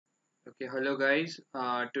Okay, hello guys.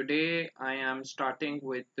 Today I am starting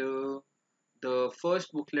with the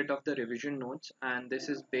first booklet of the revision notes, and this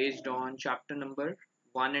is based on chapter number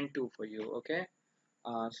 1 and 2 for you. Okay,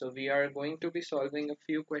 so we are going to be solving a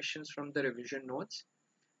few questions from the revision notes,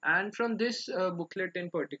 and from this booklet in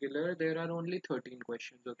particular, there are only 13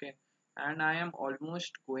 questions. Okay, and I am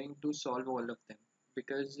almost going to solve all of them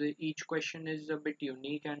because each question is a bit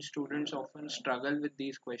unique, and students often struggle with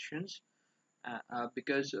these questions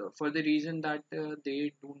because for the reason that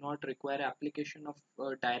they do not require application of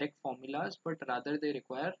direct formulas, but rather they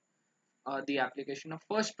require the application of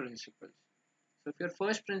first principles. So if your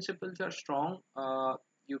first principles are strong,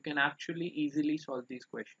 you can actually easily solve these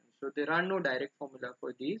questions. So there are no direct formula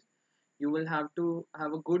for these. You will have to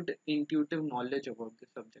have a good intuitive knowledge about the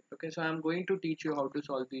subject. Okay, so I'm going to teach you how to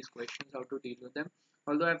solve these questions, how to deal with them,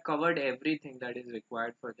 although I've covered everything that is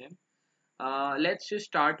required for them. Let's just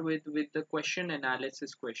start with the question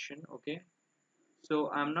analysis question. Okay, so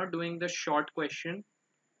I'm not doing the short question,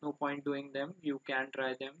 no point doing them. You can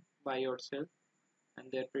try them by yourself, and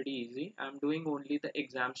they're pretty easy. I'm doing only the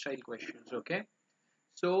exam style questions. Okay,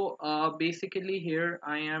 so basically here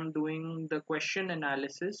I am doing the question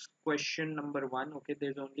analysis, question number one. Okay,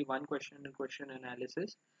 there's only one question in question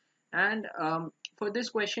analysis, and for this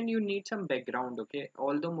question you need some background. Okay,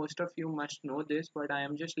 although most of you must know this, but I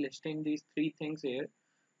am just listing these three things here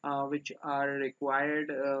which are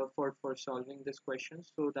required for solving this question,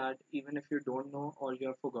 so that even if you don't know or you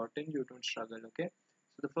have forgotten, you don't struggle. Okay,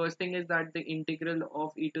 so the first thing is that the integral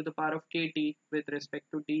of e to the power of kt with respect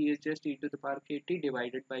to t is just e to the power of kt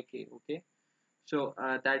divided by k. Okay, so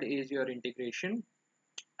that is your integration,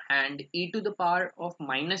 and e to the power of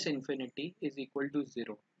minus infinity is equal to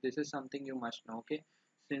 0. This is something you must know. Okay,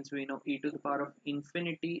 since we know e to the power of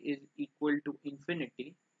infinity is equal to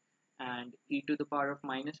infinity, and e to the power of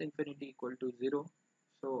minus infinity equal to 0.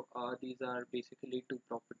 So these are basically two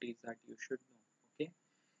properties that you should know. Okay,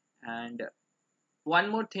 and one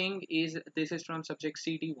more thing is, this is from subject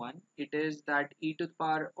CT1. It is that e to the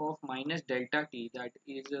power of minus delta t, that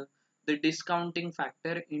is the discounting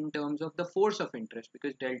factor in terms of the force of interest,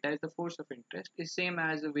 because delta is the force of interest, is same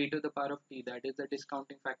as v to the power of t, that is the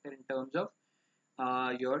discounting factor in terms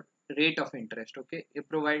of your rate of interest. Okay,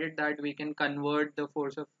 provided that we can convert the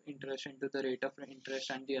force of interest into the rate of interest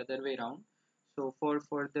and the other way around. So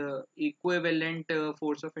for the equivalent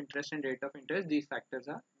force of interest and rate of interest, these factors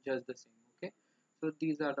are just the same. Okay, so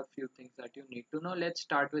these are the few things that you need to know. Let's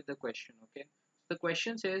start with the question. Okay, the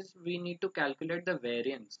question says we need to calculate the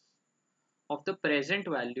variance of the present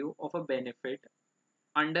value of a benefit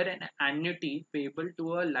under an annuity payable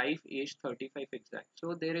to a life age 35 exact.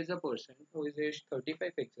 So there is a person who is age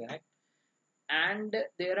 35 exact, and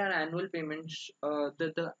there are annual payments.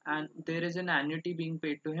 And there is an annuity being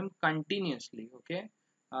paid to him continuously. Okay,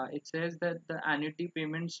 it says that the annuity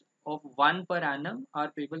payments of 1 per annum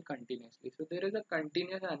are payable continuously. So there is a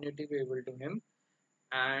continuous annuity payable to him,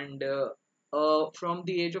 and from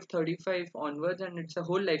the age of 35 onwards, and it's a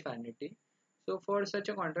whole life annuity. So for such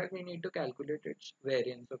a contract we need to calculate its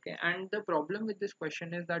variance. Okay, and the problem with this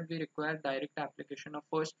question is that we require direct application of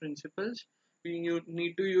first principles.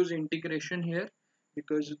 Need to use integration here,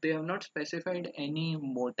 because they have not specified any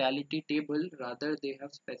mortality table, rather they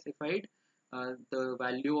have specified the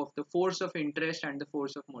value of the force of interest and the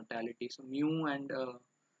force of mortality. So mu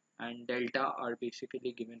and delta are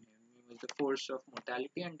basically given here. Mu is the force of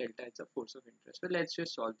mortality and delta is the force of interest. So let's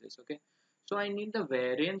just solve this. Okay, so I need the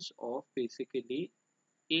variance of basically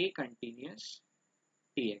a continuous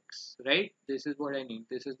tx, right? This is what I need.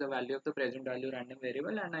 This is the value of the present value random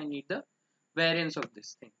variable, and I need the variance of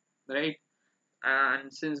this thing, right?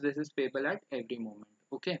 And since this is payable at every moment.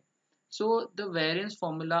 Okay, so the variance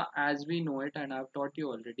formula as we know it, and I've taught you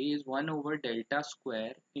already, is 1 over delta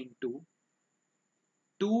square into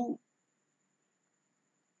 2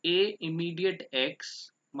 a immediate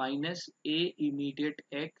x minus a immediate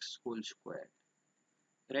x whole square,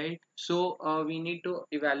 right? So we need to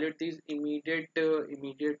evaluate these immediate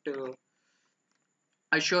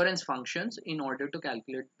assurance functions in order to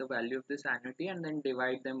calculate the value of this annuity, and then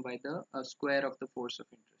divide them by the square of the force of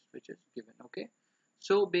interest which is given. Okay,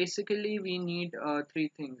 so basically we need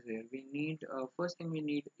three things here. We need first thing we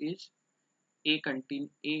need is a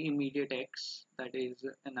immediate x, that is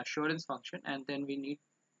an assurance function, and then we need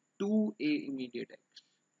 2a immediate x,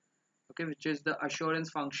 okay, which is the assurance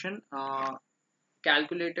function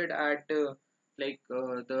calculated at the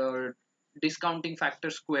discounting factor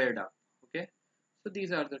squared up. Okay, so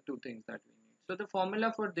these are the two things that we need. So the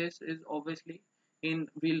formula for this is obviously,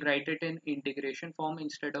 we'll write it in integration form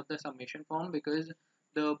instead of the summation form, because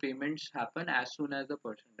the payments happen as soon as the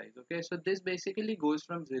person dies. Okay, so this basically goes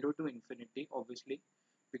from 0 to infinity, obviously,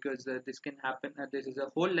 because this can happen. This is a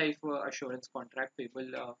whole life assurance contract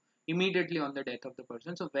payable immediately on the death of the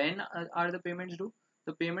person. So when are the payments due?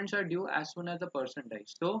 The payments are due as soon as the person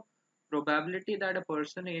dies. So probability that a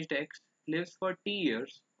person aged X lives for T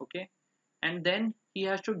years, okay, and then he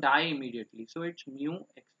has to die immediately. So it's mu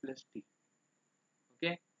X plus T,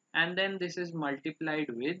 okay, and then this is multiplied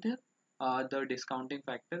with the discounting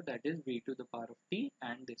factor, that is v to the power of t,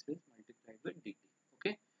 and this is multiplied with dt.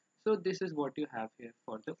 Okay, so this is what you have here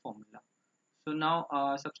for the formula. So now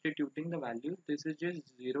substituting the values, this is just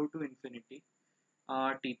 0 to infinity.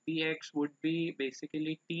 TPX would be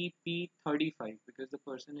basically TP35 because the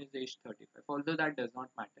person is age 35, although that does not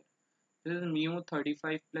matter. This is mu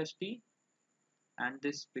 35 plus t, and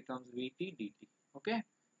this becomes Vt dt. Okay,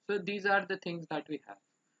 so these are the things that we have.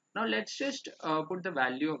 Now let's just put the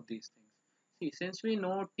value of these things. See, since we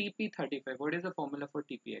know TP35, what is the formula for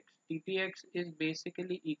TPX? TPX is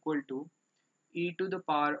basically equal to e to the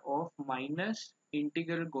power of minus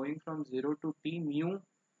integral going from 0 to t mu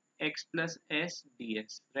x plus s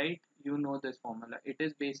ds, right? You know this formula. It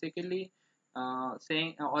is basically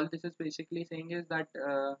saying, all this is basically saying is that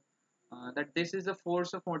this is the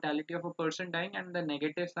force of mortality of a person dying, and the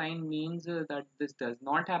negative sign means that this does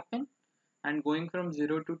not happen, and going from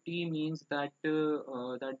 0 to t means that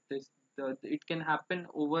it can happen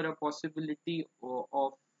over a possibility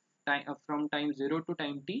of time from time 0 to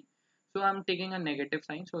time t. So I'm taking a negative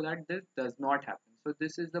sign so that this does not happen. So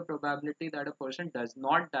this is the probability that a person does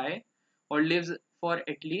not die or lives for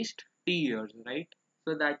at least t years, right?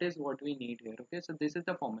 So that is what we need here. Okay, so this is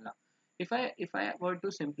the formula. If I were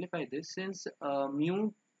to simplify this, since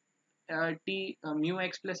mu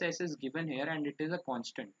x plus s is given here and it is a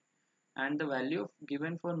constant, and the value of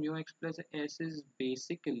given for mu x plus s is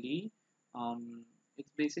basically it's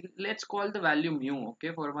basically, let's call the value mu,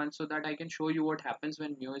 okay, for one, so that I can show you what happens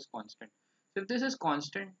when mu is constant. So if this is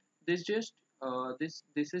constant, this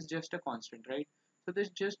is just a constant, right? So this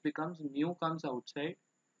just becomes mu comes outside,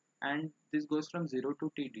 and this goes from 0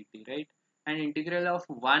 to t dt, right? And integral of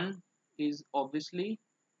 1 is obviously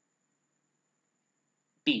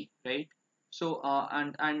t, right? So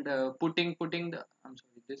putting the, I'm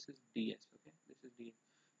sorry, this is ds, okay, this is ds.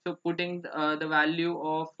 So putting the value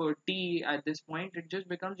of t at this point, it just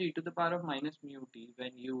becomes e to the power of minus mu t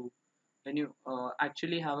when you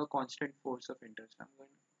actually have a constant force of interest. I'm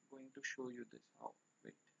going to show you this how.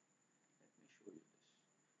 Wait, let me show you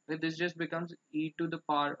this. So this just becomes e to the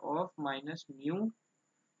power of minus mu,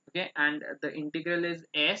 okay, and the integral is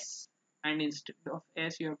s, and instead of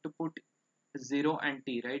s you have to put 0 and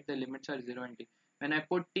t, right? The limits are 0 and t. When I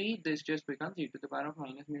put t, this just becomes e to the power of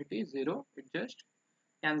minus mu t, 0. It just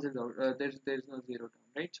cancels out. There's no 0 term,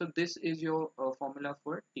 right? So this is your formula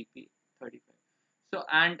for TP35. So,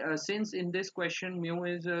 and since in this question mu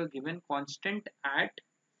is given constant at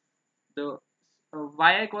the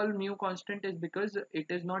why I call mu constant is because it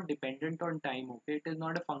is not dependent on time. Okay, it is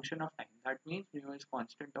not a function of time. That means mu is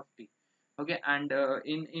constant of t. Okay, and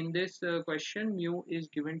in this question, mu is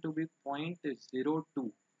given to be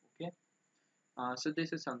 0.02. Okay, so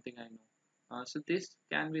this is something I know. So this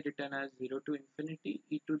can be written as 0 to infinity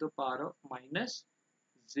e to the power of minus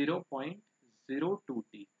 0.02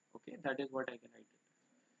 t. Okay, that is what I can write it.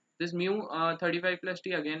 This mu 35 plus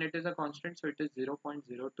t, again it is a constant, so it is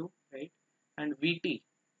 0.02, right? And vt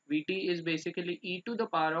is basically e to the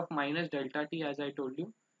power of minus delta t, as I told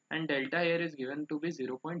you, and delta here is given to be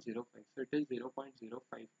 0.05, so it is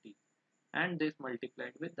 0.05 t, and this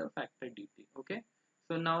multiplied with the factor dt. Okay,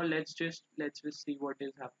 so now let's just see what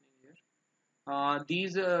is happening here.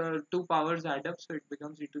 These two powers add up, so it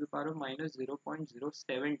becomes e to the power of minus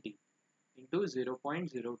 0.070 into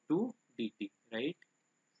 0.02 dt, right?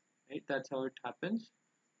 Right, that's how it happens.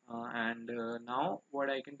 And now what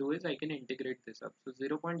I can do is I can integrate this up. So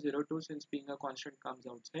 0.02, since being a constant, comes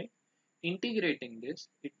outside. Integrating this,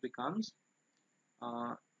 it becomes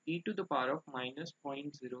uh, e to the power of minus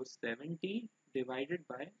 0.070 divided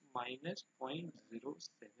by minus 0.07.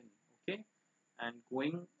 Okay, and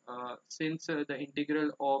going since the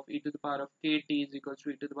integral of e to the power of kt is equals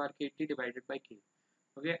to e to the power kt divided by k.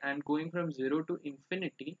 Okay, and going from 0 to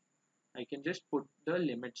infinity, I can just put the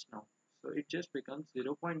limits now. So it just becomes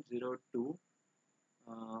 0.02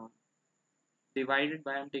 uh, divided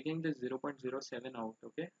by, I'm taking this 0.07 out,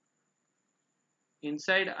 okay.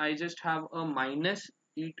 Inside I just have a minus,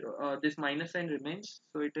 this minus sign remains,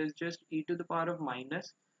 so it is just e to the power of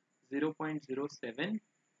minus 0.07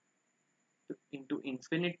 into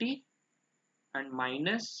infinity and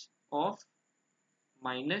minus of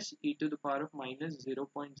minus e to the power of minus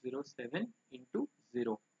 0.07 into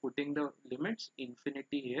 0, putting the limits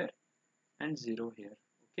infinity here and 0 here.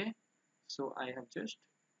 Okay, so I have just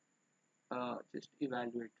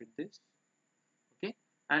evaluated this. Okay,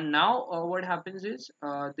 and now what happens is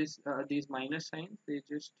these minus signs, they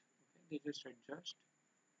just adjust.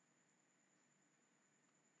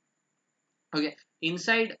 Okay,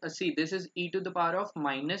 inside, see, this is e to the power of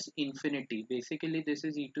minus infinity. Basically, this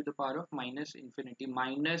is e to the power of minus infinity,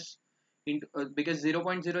 minus into because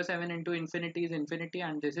 0.07 into infinity is infinity,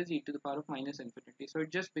 and this is e to the power of minus infinity. So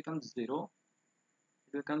it just becomes 0.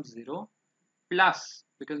 It becomes 0 plus,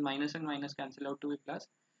 because minus and minus cancel out to be plus,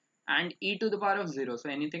 and e to the power of 0. So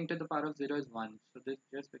anything to the power of 0 is 1. So this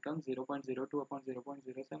just becomes 0.02 upon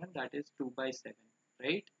 0.07. That is 2 by 7,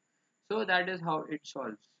 right? So that is how it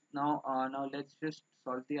solves. Now let's just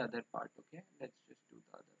solve the other part. Okay, let's just do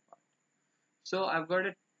the other part. So I've got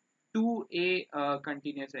a 2a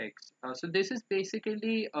continuous x. So this is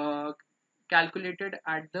basically calculated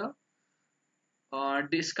at the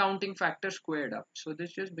discounting factor squared up. So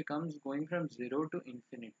this just becomes, going from 0 to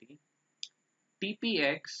infinity,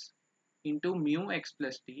 tpx into mu x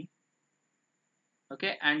plus t,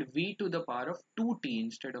 okay, and v to the power of 2t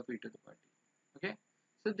instead of v to the power t. Okay,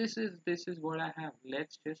 so this is what I have.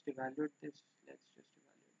 Let's just evaluate this.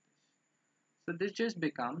 So this just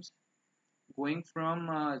becomes, going from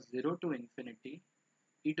 0 to infinity,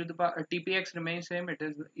 e to the power tpx remains same. It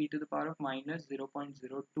is e to the power of minus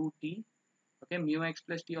 0.02 t. Okay, mu x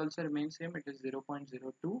plus t also remains same. It is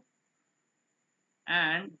 0.02,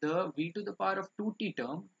 and the v to the power of 2t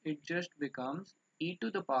term, it just becomes e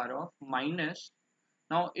to the power of minus,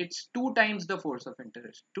 now it's 2 times the force of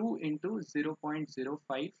interest, 2 into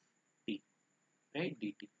 0.05 t, right,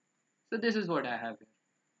 dt. So this is what I have here,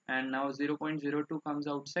 and now 0.02 comes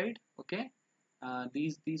outside. Okay,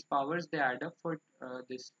 these powers, they add up for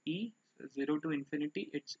this e. So 0 to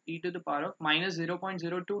infinity, it's e to the power of minus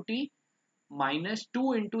 0.02 t minus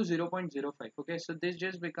 2 into 0.05. Okay, so this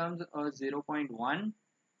just becomes 0.1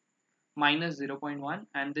 minus 0.1,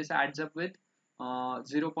 and this adds up with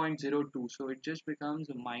 0.02, so it just becomes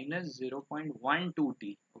minus 0.12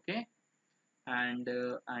 t. Okay, and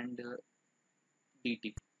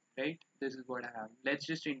dt, right? This is what I have. Let's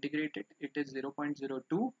just integrate it. It is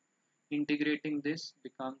 0.02. Integrating this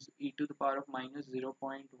becomes e to the power of minus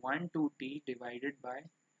 0.12 t divided by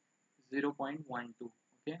 0.12.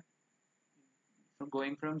 Okay, so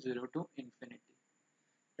going from 0 to infinity,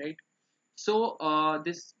 right? So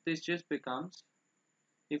this just becomes,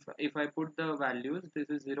 if I put the values, this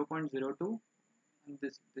is 0.02, and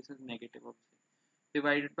this is negative obviously,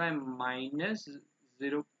 divided by minus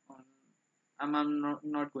 0. I'm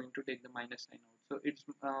not going to take the minus sign out, so it's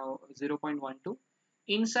 0.12.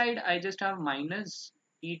 Inside I just have minus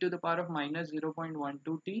e to the power of minus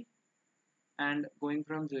 0.12 t, and going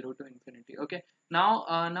from 0 to infinity. Okay,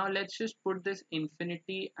 now let's just put this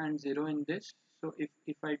infinity and 0 in this. So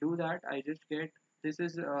if I do that, I just get, this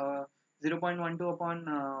is 0.12 upon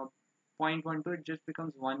 0.12, it just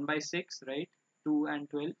becomes 1 by 6, right? 2 and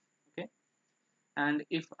 12. Okay, and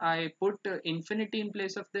if I put infinity in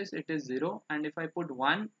place of this, it is 0, and if I put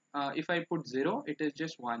 1, if I put 0, it is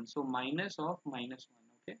just 1, so minus of minus 1.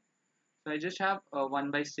 Okay, so I just have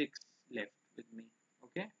 1 by 6 left with me.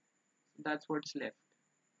 Okay, that's what's left.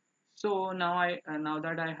 So now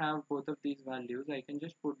that I have both of these values, I can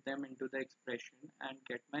just put them into the expression and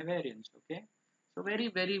get my variance. Okay, so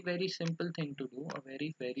very simple thing to do, a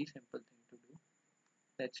very simple thing to do.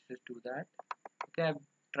 Let's just do that. Okay, I've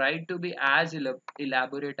tried to be as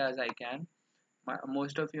elaborate as I can.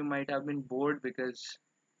 Most of you might have been bored because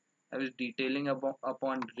I was detailing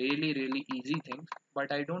upon really easy things,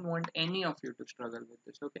 but I don't want any of you to struggle with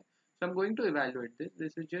this. Okay, so I'm going to evaluate this.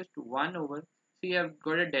 This is just 1 over, see, I've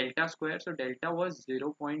got a delta square, so delta was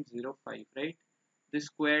 0.05, right? This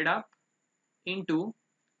squared up into,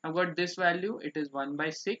 I've got this value, it is 1 by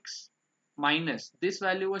 6, minus this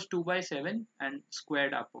value was 2 by 7 and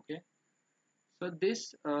squared up. Okay, so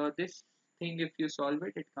this thing, if you solve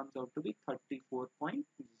it, it comes out to be 34.014.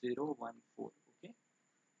 Okay,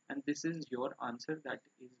 and this is your answer that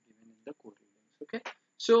is given in the code readings. Okay,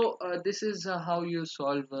 so this is how you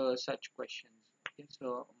solve such questions. Okay,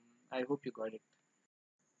 so I hope you got it.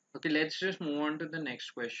 Okay, let's just move on to the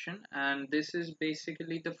next question, and this is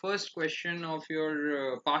basically the first question of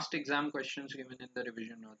your past exam questions given in the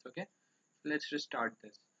revision notes. Okay, let's just start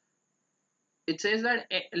this. It says that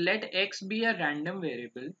let x be a random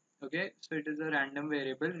variable. Okay, so it is a random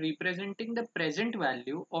variable representing the present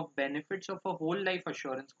value of benefits of a whole life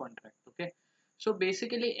assurance contract. Okay, so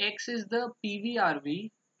basically x is the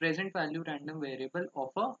PVRV, present value random variable of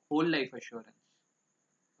a whole life assurance.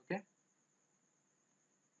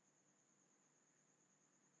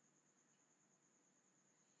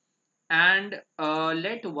 And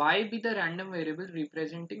let y be the random variable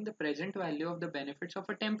representing the present value of the benefits of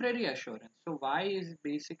a temporary assurance. So y is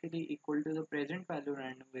basically equal to the present value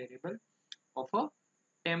random variable of a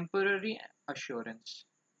temporary assurance.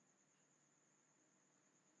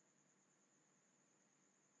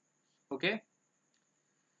 Okay,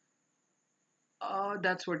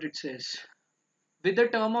 that's what it says. With a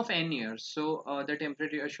term of n years. So the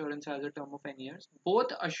temporary assurance has a term of n years.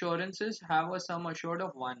 Both assurances have a sum assured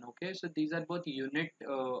of 1. Okay, so these are both unit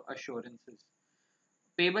assurances.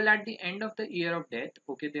 Payable at the end of the year of death.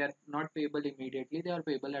 Okay, they are not payable immediately, they are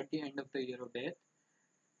payable at the end of the year of death,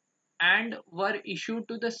 and were issued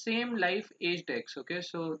to the same life aged X. Okay,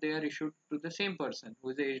 so they are issued to the same person who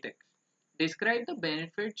is aged X. Describe the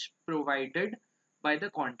benefits provided by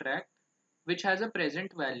the contract which has a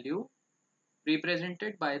present value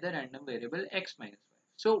represented by the random variable x minus y.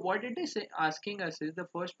 So what it is asking us is, the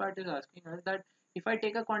first part is asking us that if I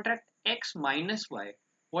take a contract x minus y,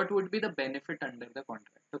 what would be the benefit under the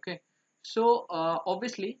contract? Okay, so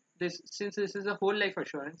obviously this, since this is a whole life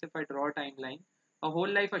assurance, if I draw a timeline, a whole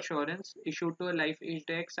life assurance issued to a life aged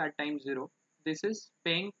x at time 0, this is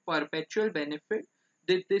paying perpetual benefit.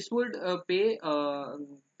 This would pay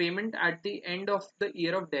payment at the end of the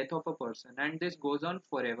year of death of a person, and this goes on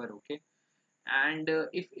forever. Okay, and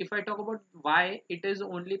if I talk about why it is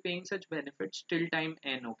only paying such benefits till time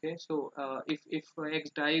n. Okay, so if x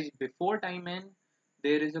dies before time n,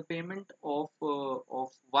 there is a payment of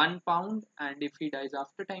 £1, and if he dies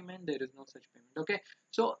after time n, there is no such payment. Okay,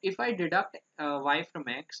 so if I deduct y from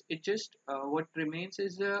x, it just what remains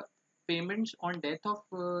is payments on death of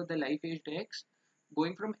the life aged x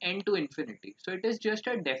going from n to infinity. So it is just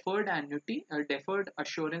a deferred annuity, a deferred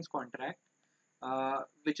assurance contract,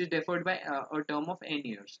 which is deferred by a term of n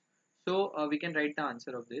years. So we can write the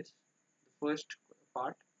answer of this, the first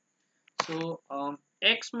part. So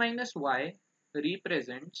x minus y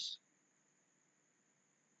represents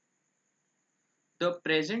the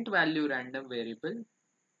present value random variable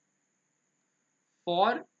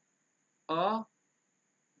for a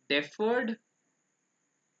deferred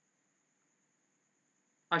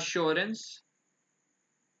assurance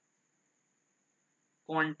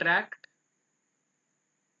contract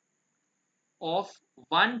of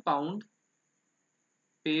 £1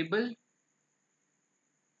 payable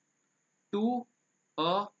to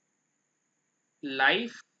a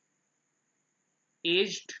life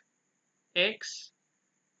aged x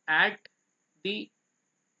at the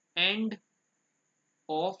end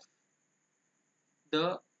of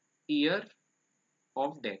the year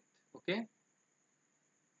of death. Okay,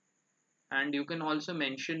 and you can also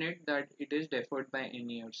mention it that it is deferred by n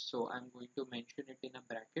years, so I'm going to mention it in a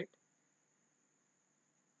bracket.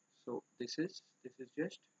 So this is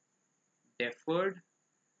just deferred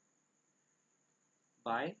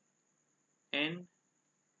by n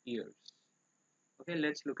years. Okay,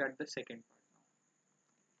 let's look at the second part now.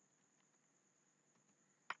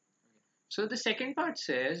 So the second part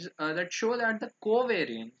says that show that the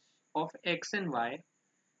covariance of x and y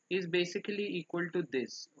is basically equal to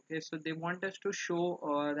this. Okay, so they want us to show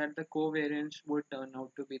that the covariance would turn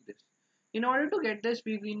out to be this. In order to get this,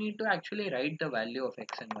 we need to actually write the value of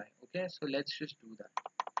x and y. Okay, so let's just do that.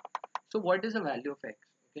 So what is the value of x?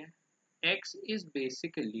 Okay, x is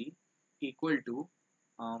basically equal to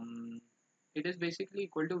it is basically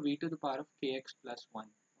equal to v to the power of kx plus 1.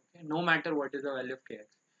 Okay, no matter what is the value of kx.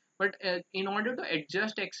 But in order to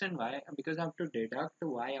adjust x and y, because I have to deduct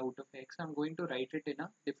y out of x, I'm going to write it in a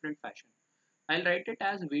different fashion. I'll write it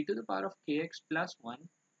as v to the power of kx plus 1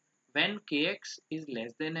 when kx is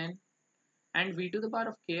less than n, and v to the power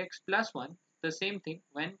of kx plus 1 the same thing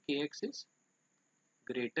when kx is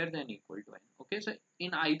greater than equal to n. Okay, so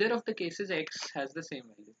in either of the cases x has the same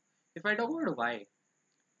value. If I talk about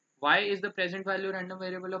y is the present value random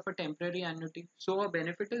variable of a temporary annuity. So a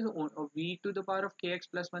benefit is v to the power of kx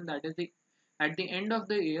plus 1, that is the at the end of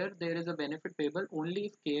the year there is a benefit payable only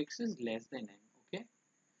if kx is less than n. Okay,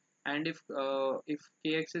 and if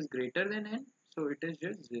kx is greater than n, so it is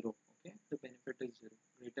just 0. Okay, the benefit is 0,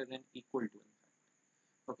 greater than equal to, in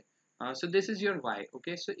fact. Okay, so this is your y.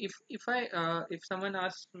 Okay, so if someone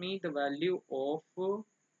asks me the value of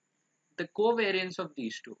the covariance of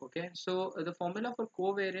these two. Okay, so the formula for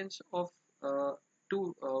covariance of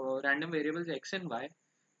two random variables x and y,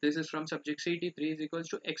 this is from subject CT3, is equals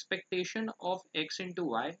to expectation of x into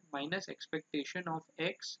y minus expectation of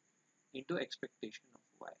x into expectation of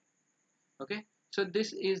y. Okay, so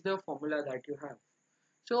this is the formula that you have.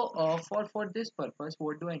 So for this purpose,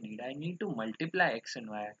 what do I need? I need to multiply x and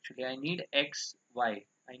y. Actually, I need x, y.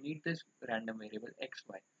 I need this random variable x,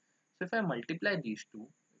 y. So if I multiply these two,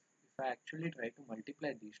 if I actually try to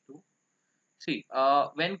multiply these two, See,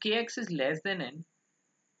 when kx is less than n,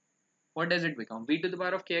 what does it become? V to the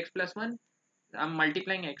power of kx plus 1. I'm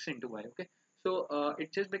multiplying x into y, okay? So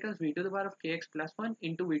it just becomes v to the power of kx plus 1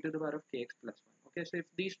 into v to the power of kx plus 1. Okay, so if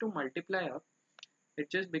these two multiply up,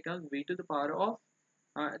 it just becomes v to the power of,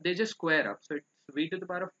 they just square up. So it's v to the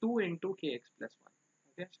power of 2 into kx plus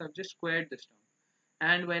 1. Okay, so I've just squared this term.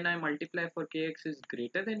 And when I multiply for kx is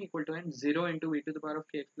greater than equal to n, 0 into v to the power of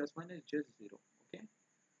kx plus 1 is just 0. Okay,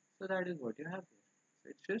 so that is what you have here. So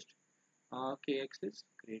it's just kx is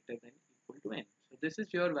greater than equal to n. So this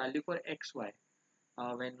is your value for xy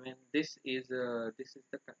when this is the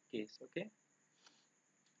case. Okay,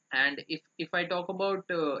 and if I talk about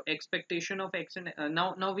expectation of x, and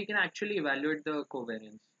now we can actually evaluate the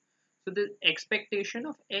covariance. So the expectation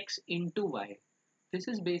of x into y, this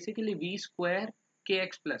is basically v square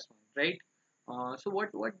kx plus 1, right? So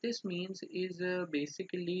what this means is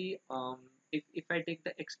basically, if I take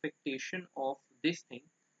the expectation of this thing,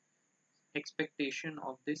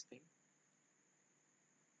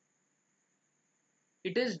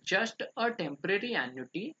 it is just a temporary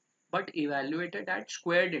annuity but evaluated at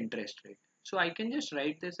squared interest rate. So I can just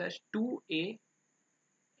write this as 2a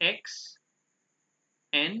x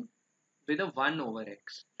n with a 1 over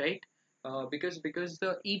x, right? Because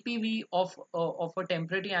the EPV of a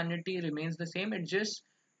temporary annuity remains the same. It is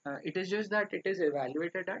just that it is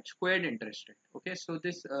evaluated at squared interest rate. Okay, so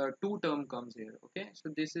this two term comes here. Okay, so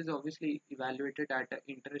this is obviously evaluated at an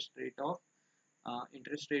interest rate of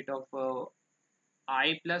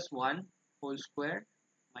I plus 1 whole square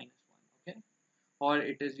minus 1. Okay, or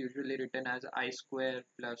it is usually written as I square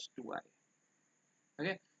plus 2i.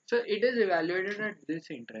 Okay, so it is evaluated at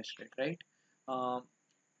this interest rate, right? um,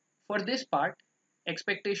 for this part,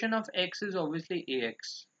 expectation of x is obviously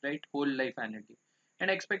ax, right? Whole life annuity. And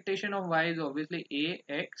expectation of y is obviously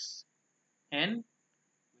ax n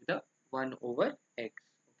with a 1 over x.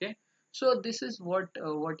 Okay, so this is what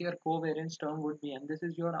your covariance term would be, and this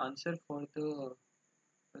is your answer for the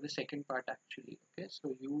second part actually. Okay,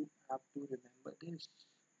 so you have to remember this.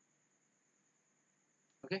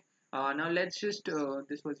 Okay, now let's just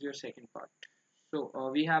this was your second part. So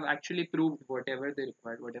we have actually proved whatever they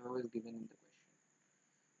required, whatever was given in the question.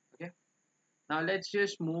 Okay, now let's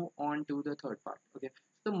just move on to the third part. Okay,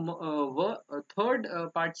 so third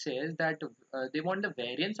part says that they want the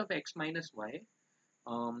variance of x minus y,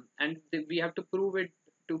 and we have to prove it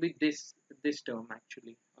to be this term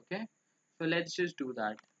actually. Okay, so let's just do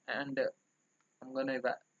that, and I'm gonna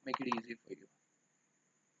make it easy for you.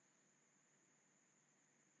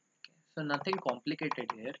 So nothing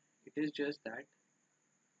complicated here. It is just that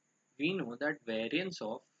we know that variance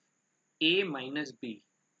of a minus b,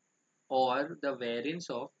 or the variance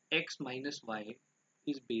of x minus y,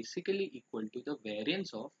 is basically equal to the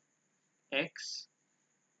variance of x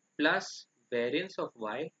plus variance of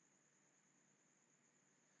y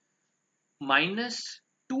minus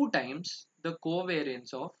 2 times the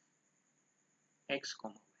covariance of x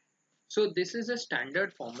comma y. So this is a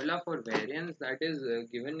standard formula for variance that is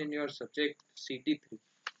given in your subject CT3,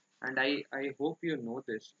 and I hope you know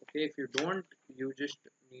this. Okay, if you don't, you just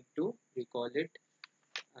need to recall it,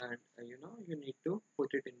 and you need to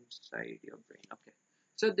put it inside your brain. Okay,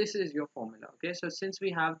 so this is your formula. Okay, so since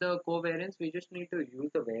we have the covariance, we just need to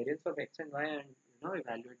use the variance of x and y and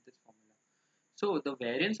evaluate this formula. So the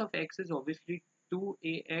variance of x is obviously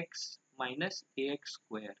 2ax minus ax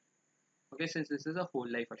square. Okay, since this is a whole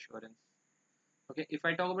life assurance. Okay, if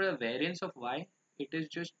I talk about the variance of y, it is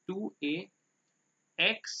just 2ax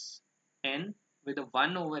n with a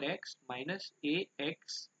 1 over x minus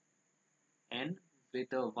ax n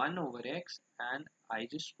with a 1 over x, and I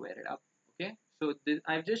just square it up. Okay, so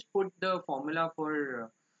I've just put the formula for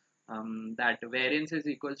that variance is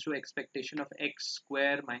equals to expectation of x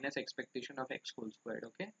square minus expectation of x whole squared.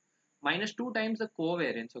 Okay, minus 2 times the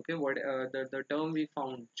covariance. Okay, what the term we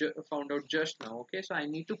found out just now. Okay, so I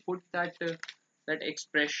need to put that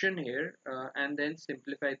expression here, and then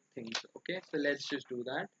simplify things. Okay, so let's just do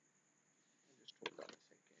that. Just hold on a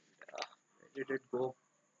second. Where did it go?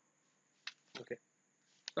 Okay,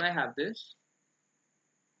 so I have this,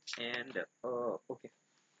 and okay,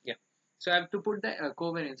 yeah, so I have to put the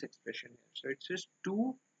covariance expression here. So it's just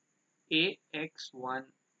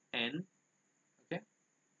 2ax1n. Okay,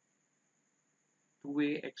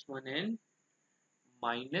 2ax1n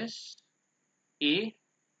minus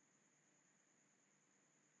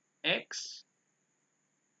ax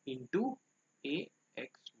into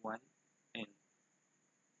ax1n.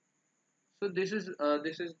 So this is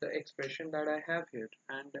the expression that I have here,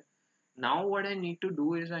 and now what I need to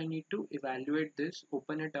do is I need to evaluate this,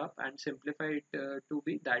 open it up, and simplify it to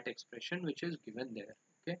be that expression which is given there.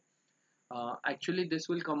 Okay, Actually, this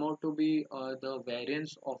will come out to be the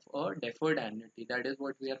variance of a deferred annuity. That is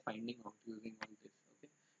what we are finding out using all this. Okay,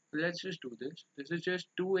 so let's just do this. This is just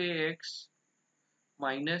 2ax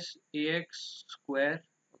minus ax square.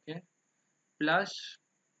 Okay, plus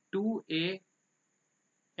 2ax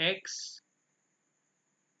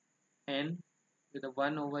n with a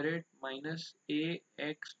 1 over it minus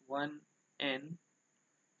ax1n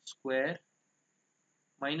square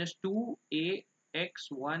minus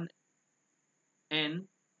 2ax1n,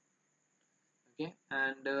 okay,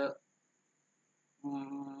 and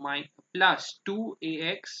my plus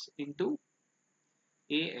 2ax into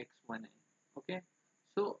ax1n. Okay,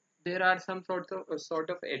 so there are some sort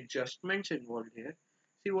of adjustments involved here.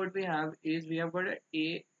 See, what we have is we have got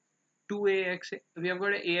a 2ax, we have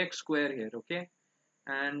got a ax square here. Okay,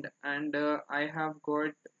 and I have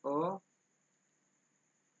got a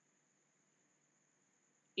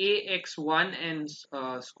ax1n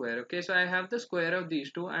square. Okay, so I have the square of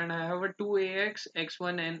these two, and I have a 2ax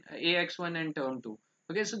x1n ax1n term too.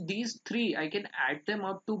 Okay, so these three I can add them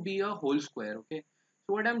up to be a whole square. Okay,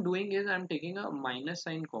 so what I'm doing is I'm taking a minus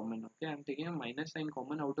sign common. Okay, I'm taking a minus sign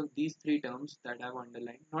common out of these three terms that I've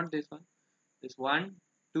underlined, not this one, this 1,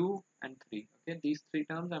 2 and 3. Okay, these three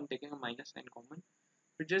terms I'm taking a minus sign common.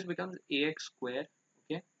 It just becomes ax square.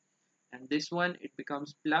 Okay, and this one it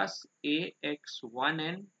becomes plus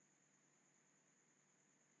ax1n.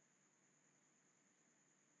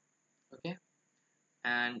 Okay,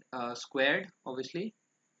 and squared obviously,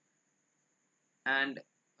 and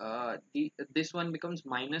this one becomes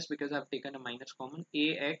minus because I've taken a minus common,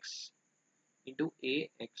 ax into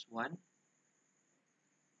ax1n,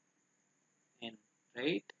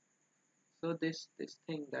 right? So this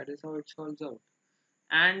thing, that is how it solves out.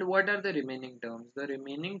 And what are the remaining terms? The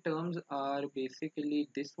remaining terms are basically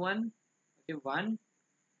this one, okay, 1,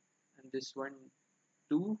 and this one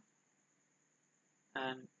 2,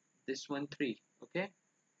 and this one 3. Okay,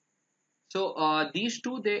 so these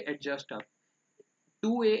two they adjust up,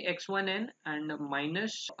 2ax1n and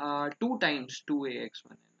minus 2 times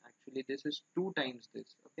 2ax1n. Actually, this is 2 times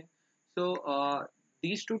this. Okay, so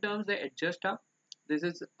these two terms they adjust up. This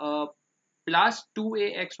is plus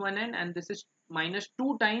 2ax1n, and this is minus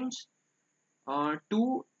 2 times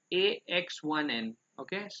 2ax1n.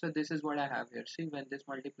 Okay, so this is what I have here. See, when this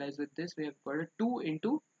multiplies with this, we have got a 2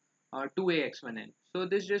 into 2ax1n. So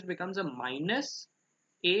this just becomes a minus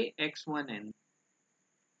ax1n.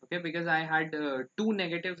 Okay, because I had two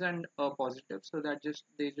negatives and a positive, so that just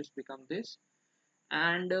they just become this,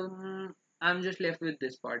 and I'm just left with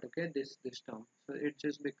this part. Okay, this term, so it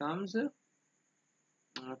just becomes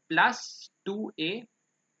plus 2ax.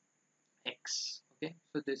 Okay,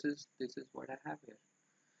 so this is what I have here.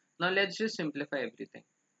 Now let's just simplify everything.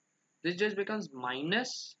 This just becomes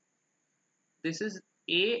minus, this is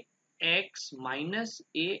ax minus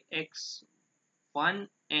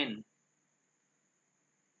ax1n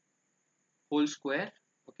whole square.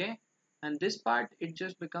 Okay, and this part it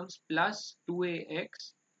just becomes plus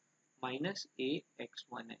 2ax minus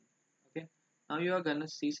ax1n. Okay, now you are gonna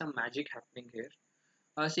see some magic happening here.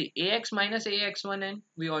 See, ax minus ax1n,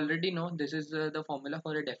 we already know this is the formula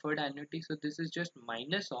for a deferred annuity, so this is just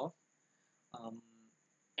minus of um,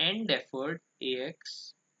 n deferred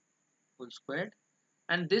ax whole squared,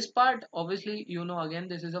 and this part obviously you know, again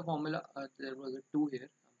this is a formula. There was a 2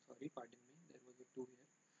 here, I'm sorry, pardon me, there was a 2 here.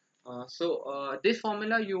 So this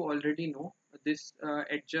formula you already know. This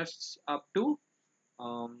adjusts up to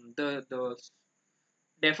the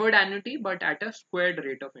deferred annuity, but at a squared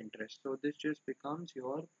rate of interest. So this just becomes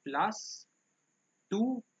your plus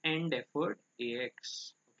 2 n deferred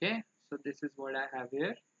ax. Okay, so this is what I have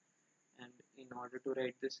here, and in order to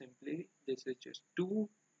write this simply, this is just 2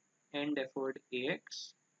 n deferred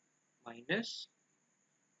ax minus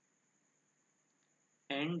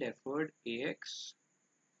n deferred ax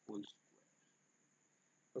whole square.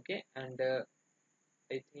 Okay, and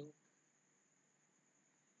I think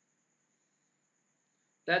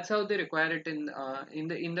that's how they require it in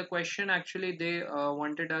the question. Actually, they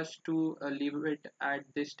wanted us to leave it at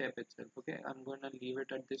this step itself. Okay, I'm going to leave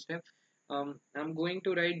it at this step. I'm going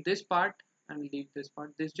to write this part and leave this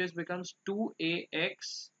part. This just becomes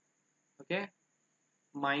 2ax, okay,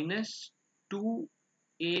 minus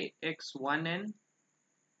 2ax1n.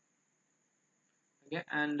 Okay,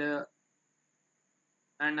 and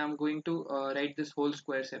I'm going to write this whole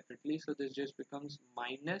square separately. So this just becomes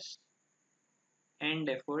minus n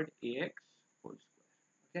deferred ax whole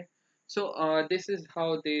square. Okay, so this is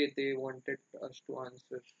how they wanted us to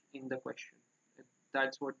answer in the question.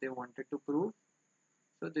 That's what they wanted to prove,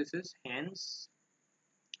 so this is hence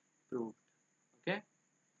proved. Okay,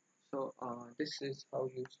 So this is how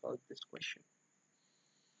you solve this question.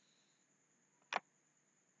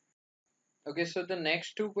 Okay, so the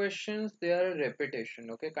next two questions, they are a repetition,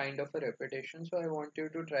 okay, kind of a repetition. So I want you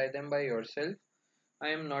to try them by yourself. I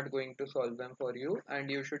am not going to solve them for you, and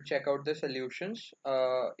you should check out the solutions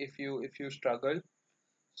if you struggle.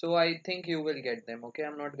 So I think you will get them, okay?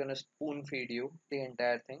 I'm not gonna spoon feed you the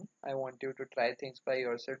entire thing. I want you to try things by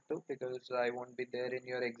yourself too, because I won't be there in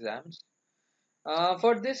your exams.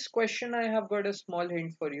 For this question, I have got a small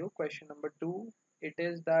hint for you. Question number two, it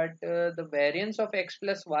is that the variance of x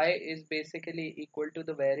plus y is basically equal to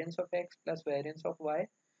the variance of x plus variance of y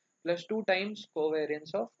plus 2 times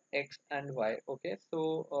covariance of x and y. Okay,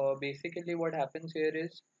 so basically what happens here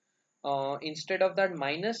is instead of that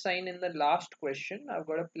minus sign in the last question, I've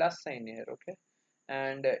got a plus sign here. Okay,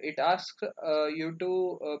 and it asks you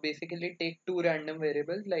to basically take two random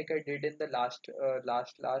variables like I did in the last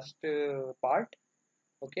part.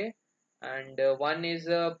 Okay, and one is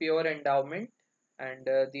a pure endowment, and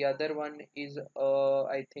the other one is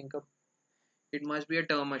I think it must be a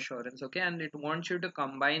term assurance. Okay, and it wants you to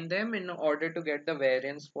combine them in order to get the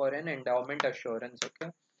variance for an endowment assurance.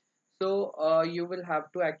 Okay, so you will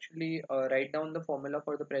have to actually write down the formula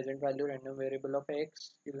for the present value random variable of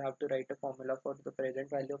x. You'll have to write a formula for the present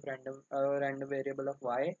value of random variable of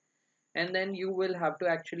y, and then you will have to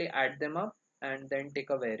actually add them up and then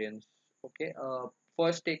take a variance. Okay,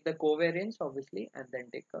 first take the covariance obviously, and then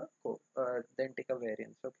take a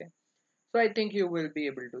variance. Okay, so I think you will be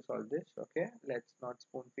able to solve this. Okay, let's not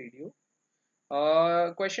spoon feed you.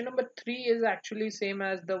 Question number three is actually same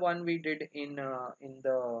as the one we did in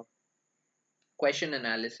the question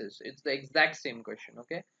analysis. It's the exact same question.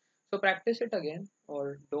 Okay, so practice it again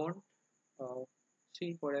or don't. uh,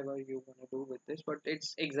 See whatever you want to do with this, but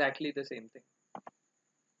it's exactly the same thing.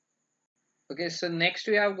 Okay, so next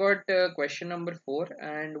we have got question number four,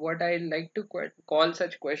 and what I like to call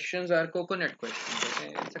such questions are coconut questions.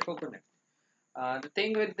 Okay, it's a coconut. The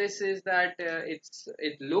thing with this is that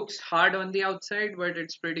it looks hard on the outside, but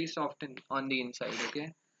it's pretty soft on the inside.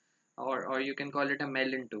 Okay, or you can call it a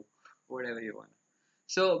melon too, whatever you want.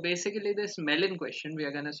 So basically, this melon question, we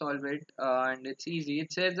are gonna solve it, and it's easy.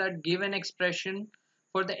 It says that give an expression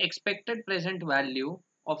for the expected present value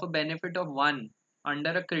of a benefit of one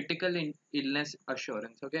under a critical illness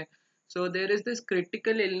assurance. Okay, so there is this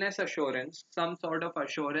critical illness assurance, some sort of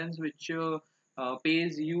assurance which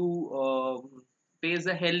pays you pays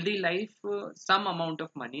a healthy life some amount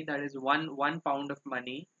of money, that is one pound of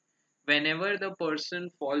money whenever the person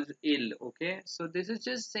falls ill. Okay, so this is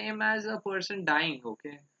just same as a person dying.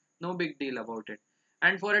 Okay, no big deal about it,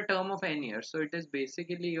 and for a term of n years. So it is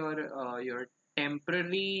basically your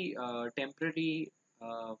temporary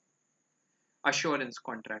assurance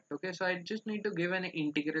contract. Okay, so I just need to give an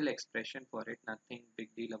integral expression for it, nothing big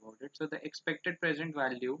deal about it. So the expected present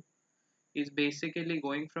value is basically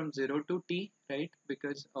going from 0 to t, right?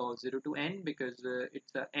 Because 0 to n, because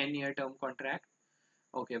it's a n year term contract.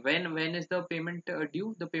 Okay, when is the payment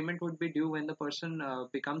due? The payment would be due when the person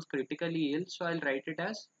becomes critically ill. So I'll write it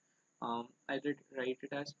as I did write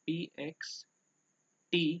it as pxt,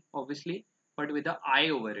 obviously, but with the I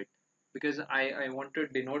over it, because I want to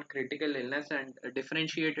denote critical illness and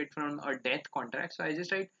differentiate it from a death contract. So I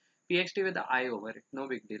just write pxt with the I over it. No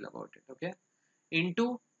big deal about it. Okay,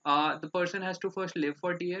 into the person has to first live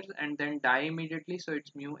for T years and then die immediately. So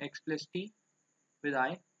it's mu x plus t with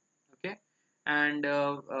I. Okay, and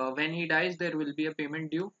when he dies there will be a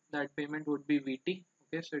payment due. That payment would be vt.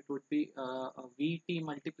 Okay, so it would be a vt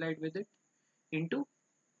multiplied with it into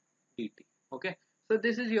dt. Okay, so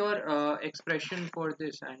this is your expression for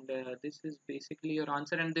this, and this is basically your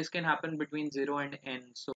answer, and this can happen between 0 and n.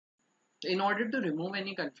 So in order to remove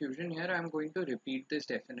any confusion here, I'm going to repeat this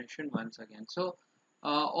definition once again. So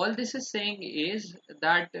all this is saying is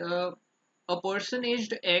that a person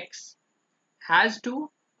aged x has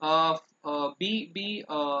to be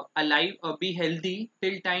alive, be healthy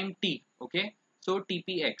till time t. Okay, so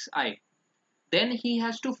tpxi. Then he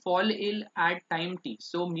has to fall ill at time t.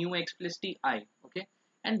 So mu x plus ti. Okay,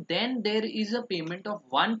 and then there is a payment of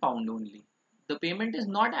 £1 only. The payment is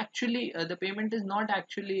not actually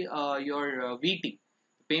your vt.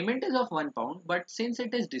 Payment is of £1, but since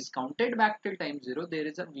it is discounted back till time 0, there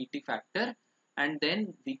is a vt factor, and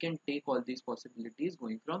then we can take all these possibilities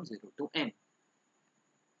going from 0 to n.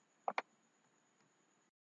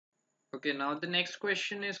 Okay, now the next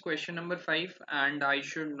question is question number five, and I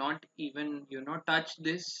should not even touch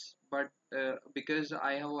this, but because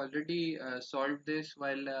I have already solved this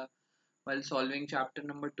while solving chapter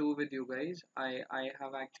number two with you guys, I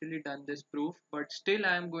have actually done this proof, but still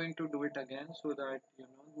I am going to do it again so that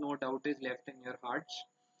no doubt is left in your hearts.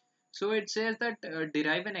 So it says that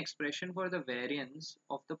derive an expression for the variance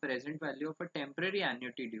of the present value of a temporary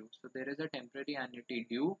annuity due. So there is a temporary annuity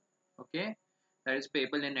due, okay, that is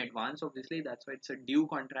payable in advance. Obviously, that's why it's a due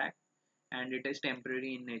contract and it is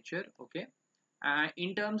temporary in nature, okay.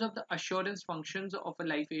 In terms of the assurance functions of a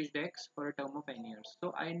life aged X for a term of n years.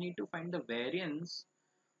 So I need to find the variance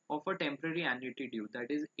of a temporary annuity due, that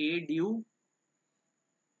is a due.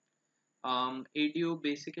 A due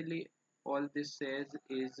basically all this says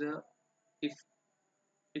is if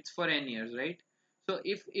it's for n years, right? So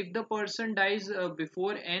if the person dies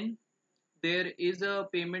before n, there is a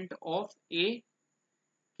payment of a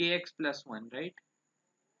kx plus 1, right?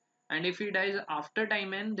 And if he dies after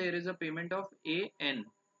time n, there is a payment of a n,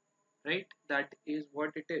 right? That is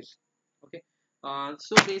what it is, okay.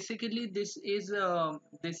 So basically this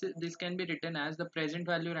can be written as the present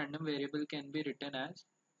value random variable can be written as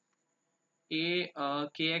a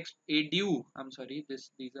kx a due, I'm sorry,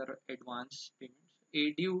 these are advance payments,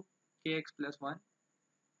 a due kx plus 1,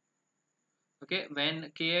 okay,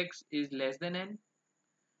 when kx is less than n,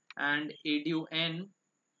 and a due n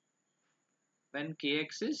when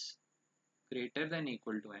kx is greater than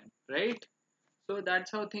equal to n, right? So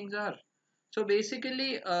that's how things are. So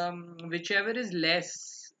basically whichever is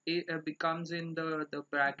less, it becomes in the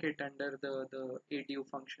bracket under the a due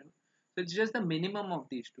function. So it's just the minimum of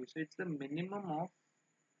these two, so it's the minimum of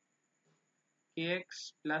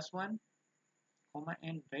kx plus 1 comma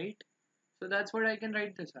n, right? So that's what I can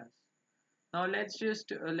write this as. Now let's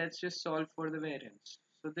just solve for the variance.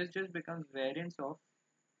 So this just becomes variance of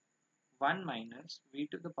 1 minus v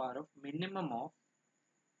to the power of minimum of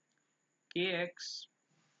kx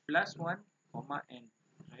plus 1 comma n,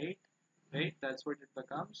 right? Right, that's what it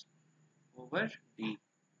becomes over d,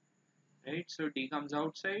 right? So d comes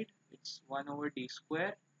outside, it's 1 over d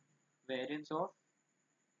square, variance of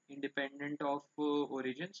independent of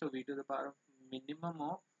origin, so v to the power of minimum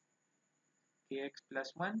of kx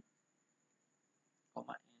plus 1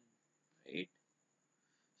 comma n, right?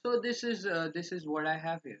 So this is what I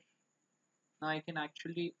have here. Now I can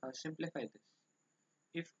actually simplify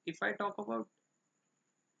this. If I talk about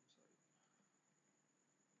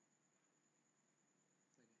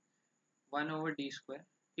 1 over d square,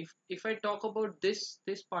 if I talk about this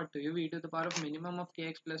part to you, v to the power of minimum of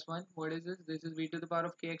kx plus 1, what is this? This is v to the power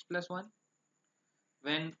of kx plus 1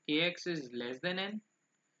 when kx is less than n,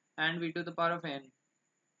 and v to the power of n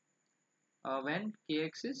when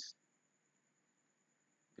kx is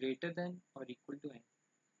greater than or equal to n,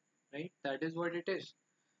 right? That is what it is.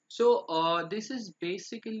 So this is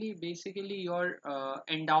basically your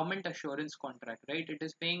endowment assurance contract, right? It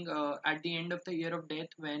is paying at the end of the year of death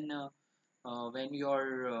when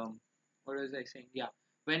your what was I saying? Yeah,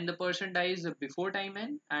 when the person dies before time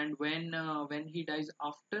n, and when he dies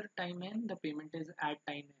after time n, the payment is at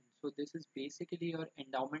time n. So this is basically your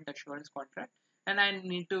endowment assurance contract, and I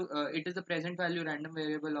need to it is the present value random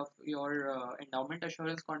variable of your endowment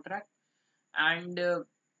assurance contract, and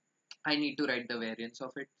I need to write the variance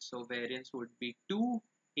of it. So variance would be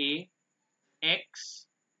 2a x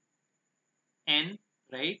n,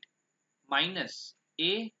 right, minus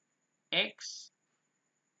a x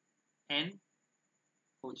n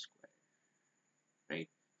whole square, right?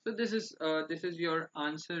 So this is your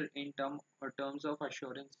answer in terms of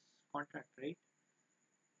assurance contract, right?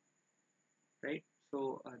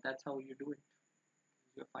 So that's how you do it.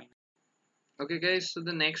 You're fine. Okay, guys. So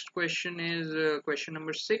the next question is question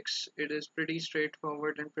number 6. It is pretty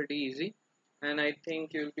straightforward and pretty easy, and I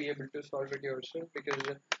think you'll be able to solve it yourself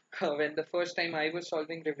because when the first time I was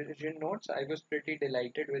solving revision notes, I was pretty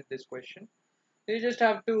delighted with this question. You just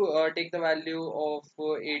have to take the value of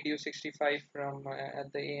ADU65 from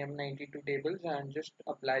at the AM92 tables and just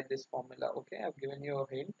apply this formula. Okay, I've given you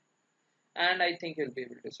a hint, and I think you'll be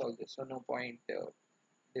able to solve this. So no point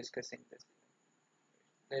discussing this.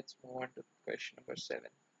 Let's move on to question number 7.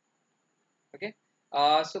 Okay.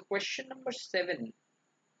 So question number 7.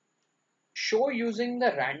 Show using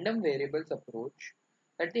the random variables approach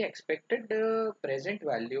that the expected present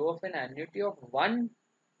value of an annuity of 1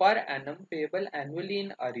 per annum payable annually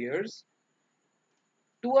in arrears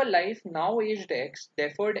to a life now aged X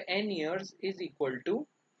deferred n years is equal to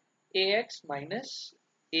AX minus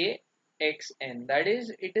AXN. That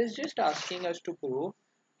is, it is just asking us to prove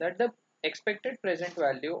that the expected present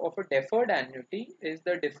value of a deferred annuity is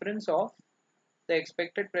the difference of the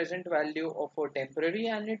expected present value of a temporary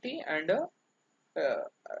annuity and uh,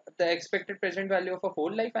 the expected present value of a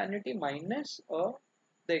whole life annuity minus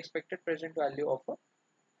the expected present value of a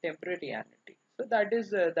temporary annuity. So that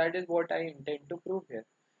is what I intend to prove here.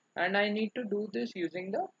 and I need to do this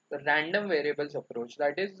using the random variables approach.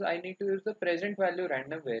 That is, I need to use the present value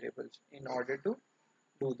random variables in order to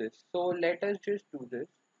do this. So let us just do this.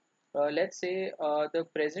 Let's say the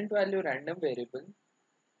present value random variable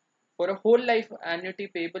for a whole life annuity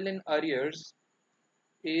payable in arrears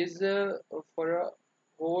is for a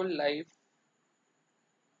whole life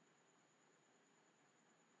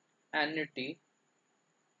annuity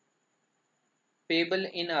payable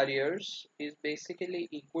in arrears is basically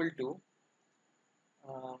equal to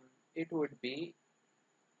um, it would be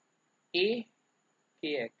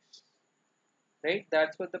AKX, right?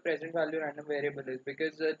 That's what the present value random variable is,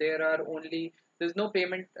 because there's no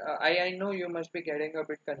payment. I know you must be getting a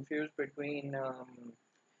bit confused between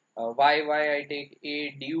why I take a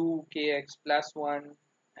due kx plus 1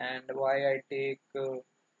 and why I take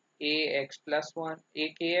ax plus 1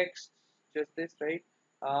 akx, just this, right?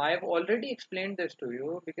 I've already explained this to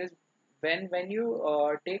you, because when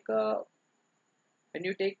you take a when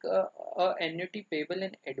you take a annuity payable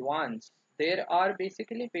in advance, there are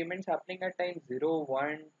basically payments happening at time 0,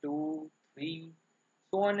 1, 2, 3,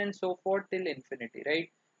 so on and so forth till infinity, right?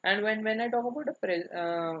 And when I talk about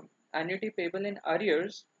annuity payable in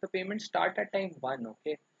arrears, the payments start at time 1,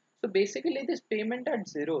 okay? So basically this payment at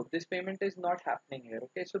 0, this payment is not happening here,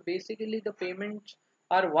 okay? So basically the payments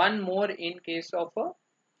are one more in case of a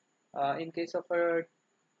uh,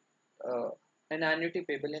 an annuity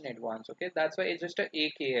payable in advance. Okay, that's why it's just a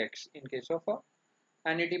AKX in case of a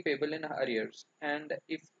annuity payable in arrears. And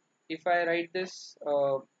if I write this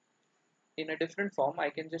in a different form, I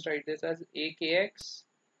can just write this as AKX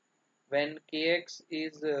when KX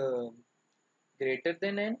is greater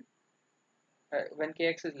than n, when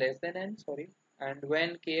kx is less than n, sorry, and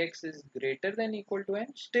when kx is greater than equal to n,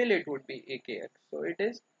 still it would be akx. So it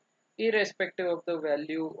is irrespective of the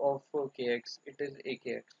value of kx, it is